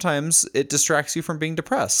 and sometimes it distracts you from being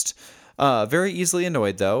depressed. Very easily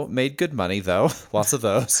annoyed, though. Made good money, though. Lots of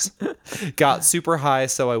those. Got super high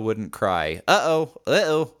so I wouldn't cry.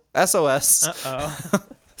 Uh-oh. SOS.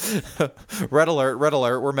 Red alert.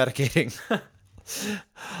 We're medicating.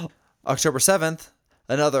 October 7th.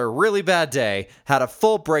 Another really bad day. Had a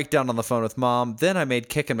full breakdown on the phone with Mom. Then I made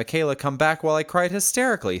Kik and Michaela come back while I cried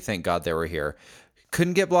hysterically. Thank God they were here.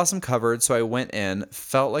 Couldn't get Blossom covered, so I went in.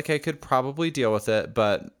 Felt like I could probably deal with it,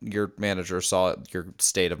 but your manager saw your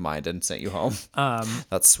state of mind and sent you home.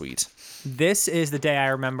 That's sweet. This is the day I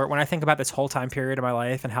remember. When I think about this whole time period of my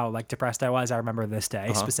life and how like depressed I was, I remember this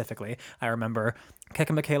day specifically. I remember Kik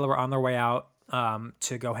and Michaela were on their way out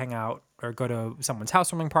to go hang out or go to someone's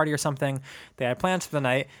housewarming party or something. They had plans for the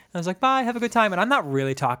night. And I was like, bye, have a good time. And I'm not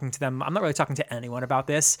really talking to them. I'm not really talking to anyone about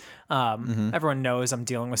this. Everyone knows I'm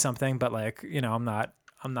dealing with something, but like, you know, I'm not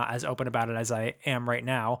as open about it as I am right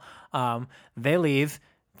now. They leave.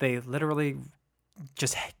 They literally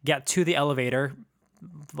just get to the elevator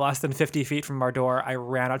less than 50 feet from our door. I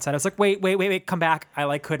ran outside. I was like, wait, come back. I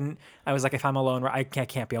was like, if I'm alone, I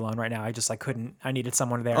can't be alone right now. I just like couldn't, I needed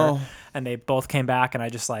someone there. And they both came back, and I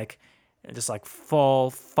just like full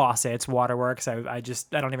faucets, waterworks. I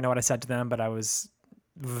don't even know what I said to them, but I was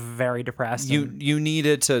very depressed. You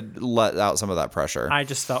needed to let out some of that pressure. I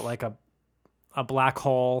just felt like a black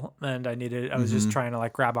hole, and I was just trying to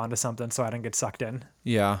like grab onto something so I didn't get sucked in.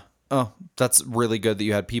 Yeah. Oh, that's really good that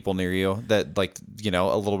you had people near you that, like, you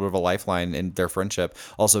know, a little bit of a lifeline in their friendship.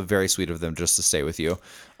 Also very sweet of them just to stay with you.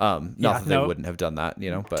 They wouldn't have done that, you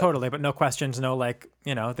know. But totally, but no questions, no, like,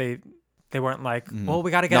 you know, they weren't like, well,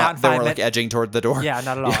 we got to get out in 5 minutes. They weren't like edging toward the door. Yeah,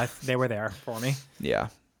 not at all. They were there for me. Yeah,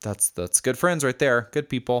 that's good friends right there. Good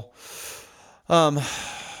people.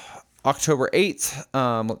 October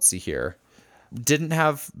 8th. Let's see here. Didn't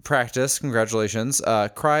have practice. Congratulations.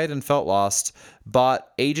 Cried and felt lost. Bought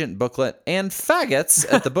agent booklet and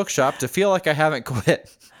faggots at the bookshop to feel like I haven't quit.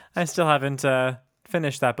 I still haven't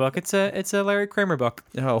finished that book. It's a Larry Kramer book.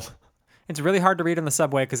 Oh, It's really hard to read on the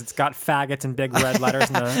subway because it's got faggots in big red letters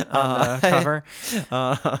on the cover.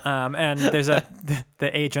 And there's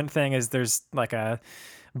the agent thing is there's like a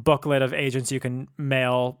booklet of agents you can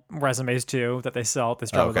mail resumes to that they sell at this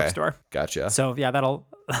travel bookstore. Gotcha. So yeah,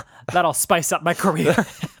 that'll spice up my career.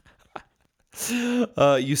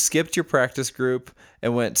 You skipped your practice group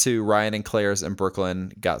and went to Ryan and Claire's in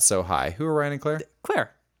Brooklyn. Got so high. Who are Ryan and Claire?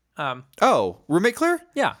 Claire. Roommate Claire?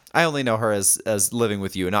 Yeah. I only know her as living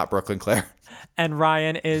with you, not Brooklyn Claire. And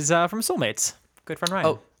Ryan is from Soulmates. Good friend Ryan.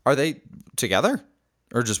 Oh, are they together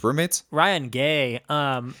or just roommates? Ryan Gay.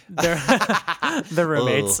 They're the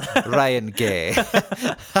roommates. Oh, Ryan Gay.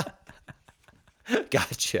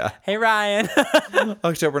 Gotcha. Hey, Ryan.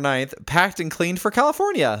 October 9th, packed and cleaned for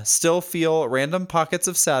California. Still feel random pockets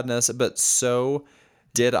of sadness, but so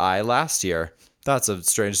did I last year. That's a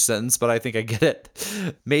strange sentence, but I think I get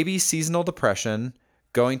it. Maybe seasonal depression,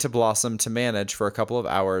 going to Blossom to manage for a couple of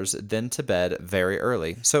hours, then to bed very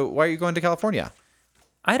early. So why are you going to California?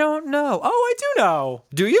 I don't know. Oh, I do know.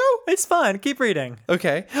 Do you? It's fun. Keep reading.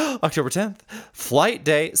 Okay. October 10th, flight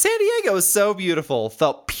day. San Diego is so beautiful.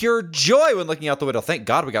 Felt pure joy when looking out the window. Thank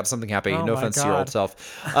God we got something happy. Oh no my offense to your old God.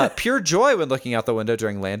 self. Pure joy when looking out the window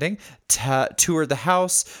during landing. Toured the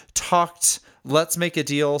house. Talked let's make a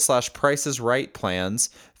deal / Price is Right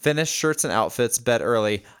plans. Finished shirts and outfits. Bed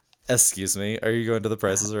early. Excuse me. Are you going to the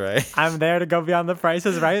Price is Right? I'm there to go beyond the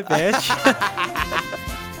prices, right, bitch?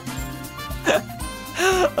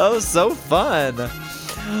 Oh, so fun.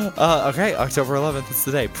 Okay, October 11th. It's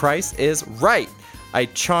the day. Price is Right. I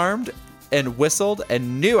charmed and whistled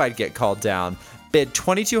and knew I'd get called down. Bid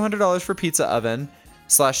 $2,200 for pizza oven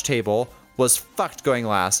 / table. Was fucked going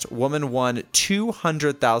last. Woman won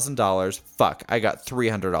 $200,000. Fuck, I got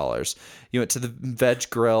 $300. You went to the veg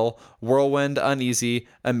grill. Whirlwind, uneasy,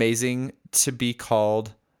 amazing to be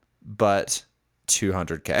called, but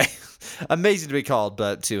 $200K. Amazing to be called,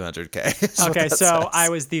 but $200K. is what Okay, that so says. I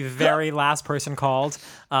was the very last person called.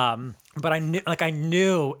 But I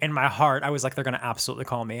knew in my heart, I was like, they're going to absolutely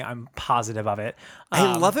call me. I'm positive of it.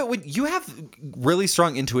 I love it when you have really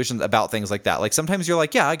strong intuitions about things like that. Like sometimes you're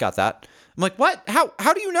like, yeah, I got that. I'm like, what?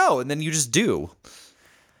 How do you know? And then you just do.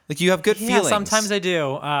 Like you have good Yeah, feelings. sometimes I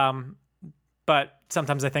do. But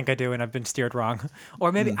sometimes I think I do and I've been steered wrong.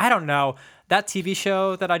 Or maybe, I don't know. That TV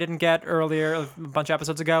show that I didn't get earlier, a bunch of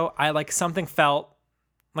episodes ago, something felt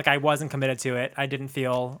like I wasn't committed to it. I didn't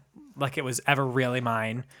feel like it was ever really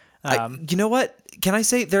mine. You know what? Can I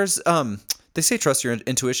say there's they say trust your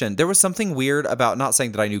intuition. There was something weird about, not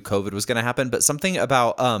saying that I knew COVID was going to happen, but something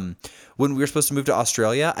about when we were supposed to move to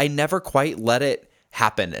Australia, I never quite let it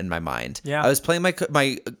happen in my mind. Yeah. I was playing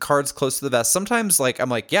my cards close to the vest. Sometimes I'm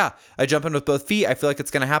like, yeah, I jump in with both feet. I feel like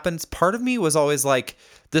it's going to happen. Part of me was always like,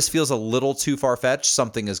 this feels a little too far-fetched.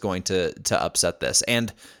 Something is going to upset this.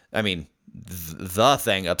 And I mean, the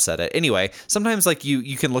thing upset it. Anyway, sometimes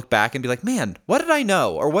you can look back and be like, man, what did I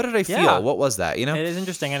know? Or what did I feel? Yeah. What was that? You know? It is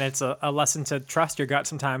interesting, and it's a lesson to trust your gut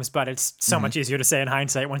sometimes, but it's so much easier to say in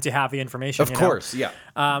hindsight once you have the information. Of course, yeah.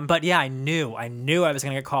 But yeah, I knew I was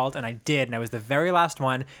going to get called, and I did, and I was the very last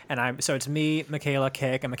one. And so it's me, Michaela,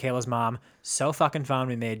 Kik, and Michaela's mom. So fucking fun.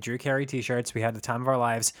 We made Drew Carey t-shirts. We had the time of our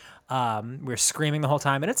lives. We were screaming the whole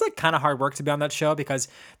time, and it's kind of hard work to be on that show because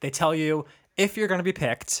they tell you if you're going to be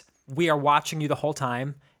picked, we are watching you the whole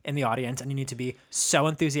time in the audience, and you need to be so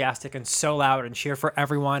enthusiastic and so loud and cheer for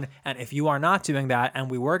everyone. And if you are not doing that, and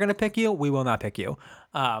we were going to pick you, we will not pick you.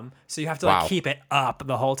 So you have to keep it up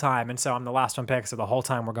the whole time. And so I'm the last one picked, so the whole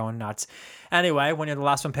time we're going nuts. Anyway, when you're the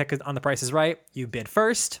last one picked on The Price is Right, you bid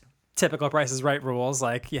first. Typical Price is Right rules.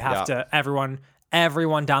 You have to, everyone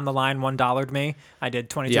down the line $1'd me. I did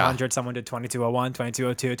 2,200. Someone did 2,201,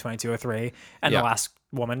 2,202, 2,203, and the last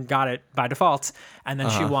woman got it by default. And then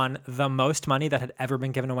she won the most money that had ever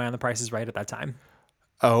been given away on The Price is Right at that time.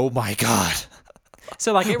 Oh my God.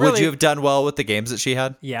 So it really, Would you have done well with the games that she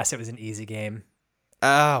had? Yes, it was an easy game.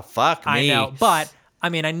 Oh, fuck me. I know, but I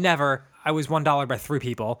mean, I was $1 by 3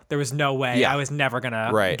 people. There was no way I was never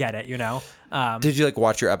gonna get it. Did you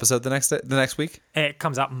watch your episode the next week? It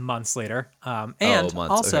comes out months later. And months,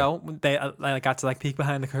 also they got to peek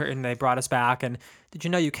behind the curtain. They brought us back. And did you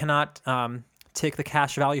know you cannot take the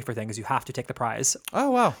cash value for things? You have to take the prize. Oh,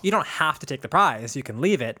 wow. You don't have to take the prize. You can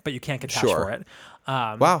leave it, but you can't get cash for it.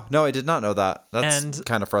 Wow. No, I did not know that. That's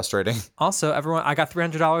kind of frustrating. Also, I got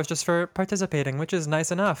 $300 just for participating, which is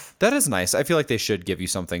nice enough. That is nice. I feel like they should give you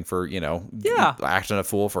something for, acting a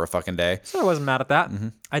fool for a fucking day. So I wasn't mad at that.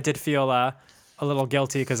 I did feel a little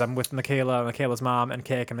guilty because I'm with Michaela's mom, and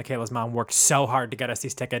Kik, and Michaela's mom worked so hard to get us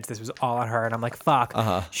these tickets. This was all on her, and I'm like, fuck.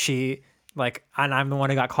 She Like, and I'm the one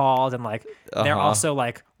who got called, and like they're Uh-huh. also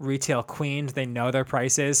like retail queens. They know their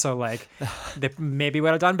prices, so like they maybe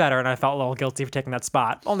would have done better. And I felt a little guilty for taking that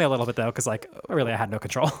spot, only a little bit though, because like really I had no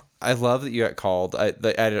control. I love that you got called. I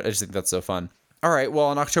just think that's so fun. All right. Well,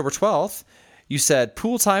 on October 12th, you said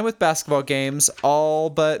pool time with basketball games, all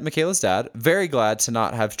but Michaela's dad. Very glad to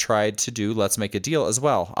not have tried to do Let's Make a Deal as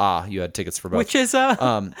well. Ah, you had tickets for both. Which is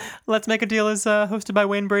Let's Make a Deal is hosted by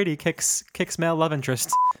Wayne Brady, Kick's male love interest.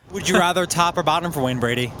 Would you rather top or bottom for Wayne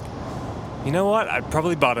Brady? You know what? I'd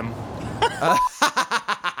probably bottom.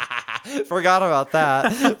 Forgot about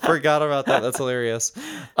that. That's hilarious.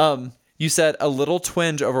 You said a little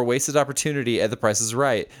twinge over wasted opportunity at The Price is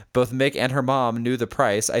Right. Both Mick and her mom knew the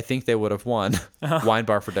price. I think they would have won. Wine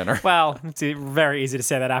bar for dinner. Well, it's very easy to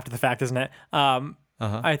say that after the fact, isn't it?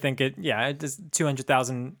 I think it just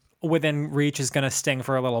 200,000 within reach is going to sting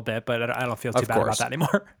for a little bit, but I don't feel too Of bad about course. that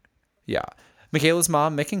anymore. Yeah. Michaela's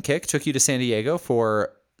mom, Mick and Kick, took you to San Diego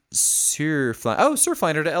for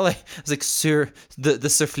Surfliner to LA. I was like, the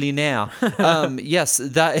Surfliner. Yes,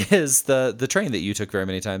 that is the train that you took very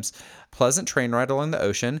many times. Pleasant train ride along the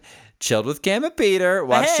ocean. Chilled with Cam and Peter.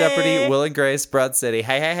 Watched Hey! Jeopardy, Will and Grace, Broad City.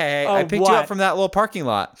 Hey. Oh, I picked you what? up from that little parking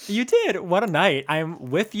lot. You did. What a night. I'm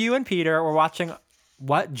with you and Peter. We're watching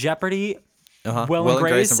what? Jeopardy, Will and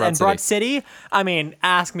Grace, and Broad City. I mean,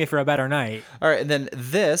 ask me for a better night. All right, and then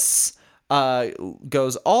this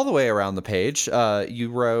goes all the way around the page. You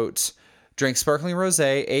wrote, drank sparkling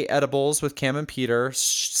rosé, ate edibles with Cam and Peter,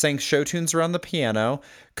 sang show tunes around the piano,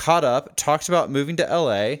 caught up, talked about moving to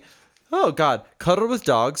LA. Oh, God. Cuddled with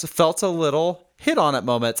dogs, felt a little hit on at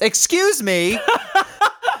moments. Excuse me!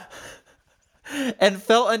 And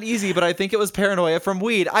felt uneasy, but I think it was paranoia from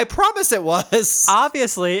weed. I promise it was.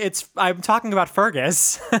 Obviously, I'm talking about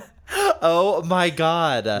Fergus. Oh, my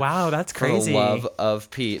God. Wow, that's crazy. For the love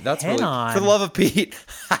of Pete. That's Hit really... on. For the love of Pete.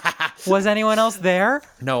 Was anyone else there?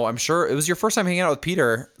 No, I'm sure it was your first time hanging out with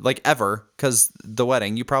Peter, like ever, because the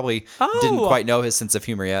wedding. You probably didn't quite know his sense of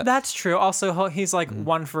humor yet. That's true. Also, he's like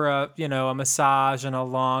one for a massage and a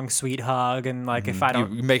long sweet hug, and like if I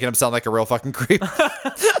don't, You're making him sound like a real fucking creep.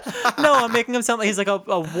 no, I'm making him sound like he's like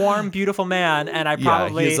a warm, beautiful man, and I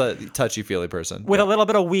probably yeah, he's a touchy-feely person. with a little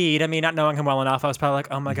bit of weed. I mean, not knowing him well enough, I was probably like,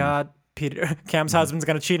 oh my god. Peter, Cam's husband's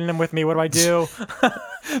gonna cheat on him with me. What do I do?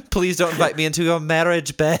 Please don't invite me into your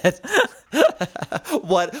marriage bed.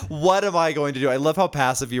 What am I going to do? I love how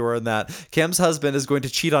passive you were in that. Cam's husband is going to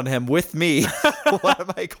cheat on him with me. What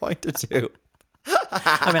am I going to do?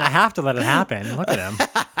 I mean, I have to let it happen. Look at him.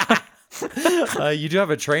 You do have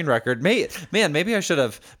a train record. Man, maybe I should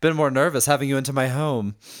have been more nervous having you into my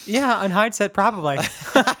home. Yeah, in hindsight, probably.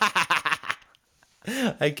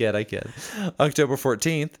 I get. October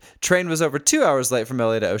 14th, train was over 2 hours late from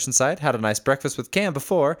LA to Oceanside. Had a nice breakfast with Cam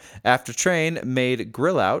before. After train, made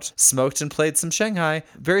grill out, smoked and played some Shanghai.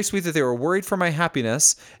 Very sweet that they were worried for my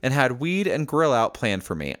happiness and had weed and grill out planned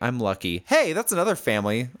for me. I'm lucky. Hey, that's another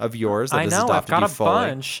family of yours that I has know. I've adopted got you a fully.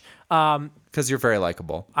 bunch. Because you're very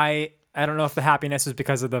likable. I don't know if the happiness is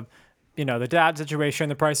because of the dad situation,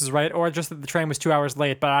 The Price is Right, or just that the train was 2 hours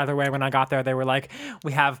late. But either way, when I got there, they were like,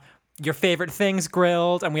 we have your favorite things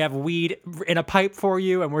grilled, and we have weed in a pipe for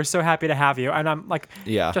you, and we're so happy to have you. And I'm like,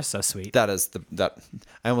 Yeah. just so sweet. That is that.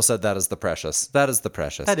 I almost said that is the precious. That is the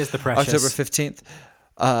precious. That is the precious. October 15th.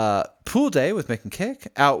 Pool day with Mick and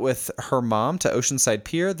Kick. Out with her mom to Oceanside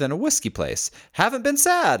Pier, then a whiskey place. Haven't been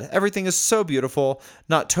sad. Everything is so beautiful.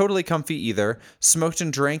 Not totally comfy either. Smoked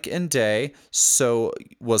and drank in day, so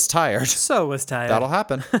was tired. So was tired. That'll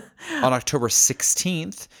happen. On October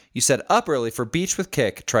 16th, you said up early for beach with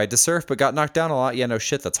Kick. Tried to surf, but got knocked down a lot. Yeah, no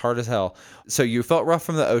shit, that's hard as hell. So you felt rough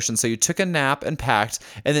from the ocean, so you took a nap and packed,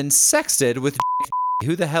 and then sexted with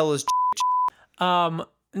Who the hell is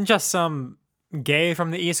Just some gay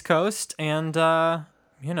from the East Coast, and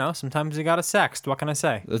sometimes you gotta sext. What can I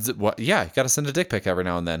say? What? Yeah, you gotta send a dick pic every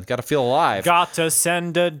now and then. Gotta feel alive. Got to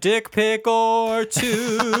send a dick pic or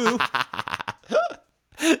two.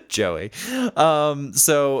 Joey.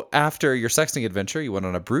 So after your sexting adventure, you went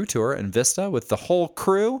on a brew tour in Vista with the whole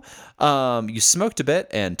crew. You smoked a bit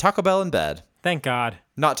and Taco Bell in bed. Thank God.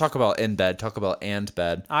 Not Taco Bell in bed, Taco Bell and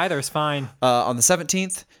bed. Either's fine. On the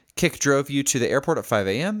 17th, Kick drove you to the airport at 5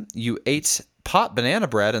 a.m. You ate pot banana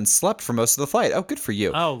bread and slept for most of the flight. Oh, good for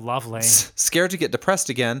you. Oh, lovely. Scared to get depressed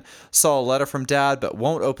again. Saw a letter from Dad, but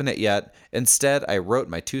won't open it yet. Instead, I wrote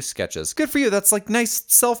my 2 sketches. Good for you. That's like nice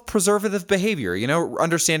self-preservative behavior,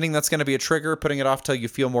 understanding that's going to be a trigger, putting it off till you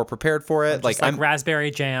feel more prepared for it. Just like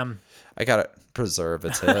raspberry jam. I got it.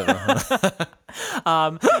 Preservative.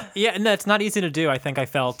 Yeah, and that's not easy to do. I think I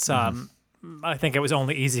felt I think it was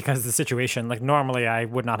only easy because of the situation. Like, normally I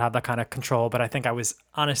would not have that kind of control, but I think I was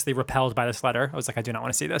honestly repelled by this letter. I was like, I do not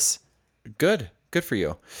want to see this. Good for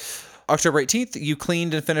you. October 18th, you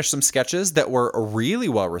cleaned and finished some sketches that were really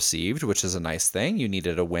well received, which is a nice thing. You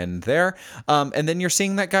needed a win there. And then you're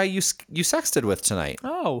seeing that guy you sexted with tonight.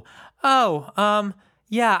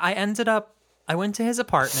 Yeah, I went to his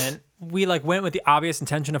apartment. We like went with the obvious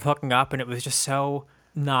intention of hooking up, and it was just so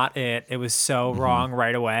not it. It was so wrong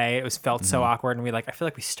right away. It was felt so awkward, and I feel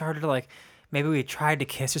like we started to maybe we tried to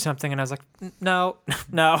kiss or something, and I was like, no.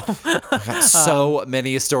 So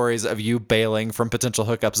many stories of you bailing from potential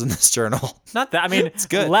hookups in this journal. Not that. I mean, it's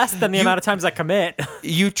good. Less than the amount of times I commit.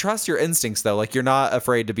 You trust your instincts, though. Like, you're not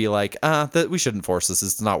afraid to be like, that we shouldn't force this.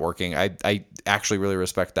 It's not working. I actually really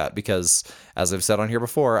respect that because, as I've said on here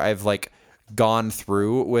before, I've gone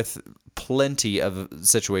through with plenty of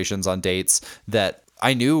situations on dates that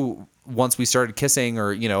I knew once we started kissing,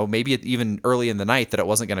 or maybe even early in the night, that it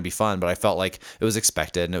wasn't going to be fun, but I felt like it was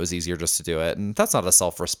expected and it was easier just to do it. And that's not a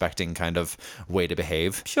self-respecting kind of way to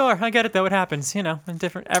behave. Sure, I get it though. It happens, in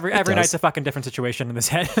different every night's a fucking different situation in this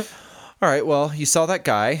head. All right, well, you saw that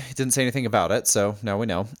guy. He didn't say anything about it, so now we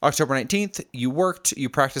know. October 19th, you worked, you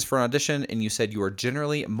practiced for an audition, and you said you were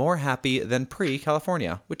generally more happy than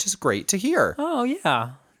pre-California, which is great to hear. Oh,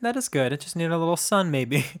 yeah. That is good. It just needed a little sun,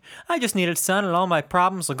 maybe. I just needed sun, and all my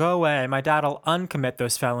problems will go away. My dad will uncommit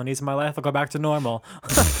those felonies, and my life will go back to normal.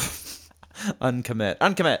 Uncommit.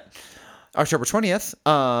 October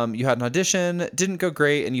 20th, you had an audition, didn't go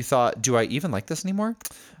great, and you thought, do I even like this anymore?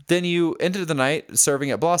 Then you ended the night serving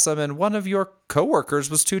at Blossom, and one of your coworkers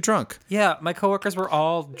was too drunk. Yeah, my coworkers were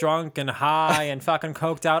all drunk and high and fucking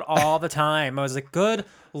coked out all the time. I was like, good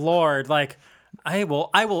Lord, I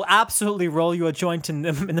will absolutely roll you a joint in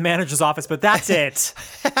the manager's office, but that's it.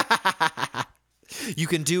 You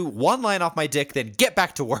can do one line off my dick, then get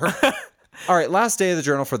back to work. All right, last day of the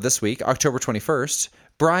journal for this week, October 21st,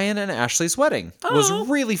 Brian and Ashley's wedding. Was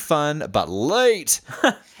really fun, but late.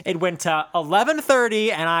 It went to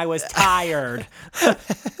 11:30, and I was tired.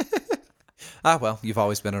 Well, you've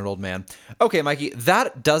always been an old man. Okay, Mikey,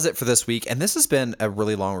 that does it for this week, and this has been a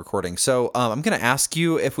really long recording. So I'm going to ask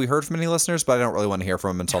you if we heard from any listeners, but I don't really want to hear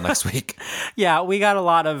from them until next week. Yeah, we got a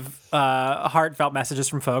lot of heartfelt messages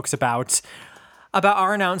from folks about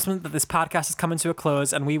our announcement that this podcast is coming to a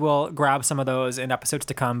close, and we will grab some of those in episodes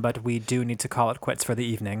to come, but we do need to call it quits for the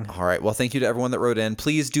evening. All right. Well, thank you to everyone that wrote in.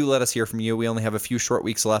 Please do let us hear from you. We only have a few short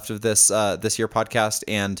weeks left of this year podcast,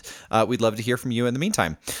 and we'd love to hear from you in the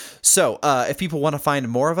meantime. So if people want to find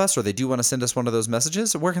more of us, or they do want to send us one of those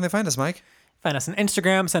messages, where can they find us, Mike? Find us on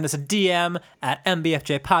Instagram, send us a DM at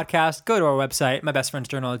MBFJ Podcast. Go to our website,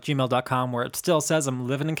 mybestfriendsjournal@gmail.com, where it still says I'm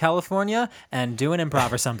living in California and doing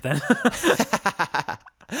improv or something.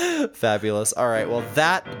 Fabulous. All right. Well,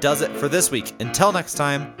 that does it for this week. Until next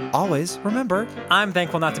time, always remember, I'm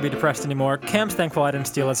thankful not to be depressed anymore. Cam's thankful I didn't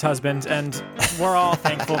steal his husband, and we're all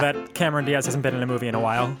thankful that Cameron Diaz hasn't been in a movie in a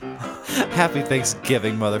while. Happy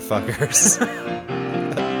Thanksgiving, motherfuckers.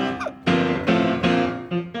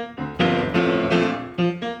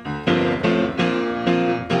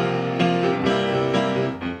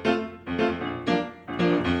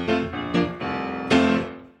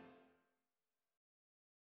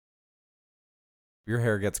 Your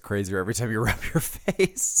hair gets crazier every time you rub your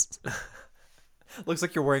face. Looks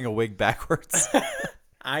like you're wearing a wig backwards.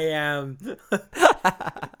 I am.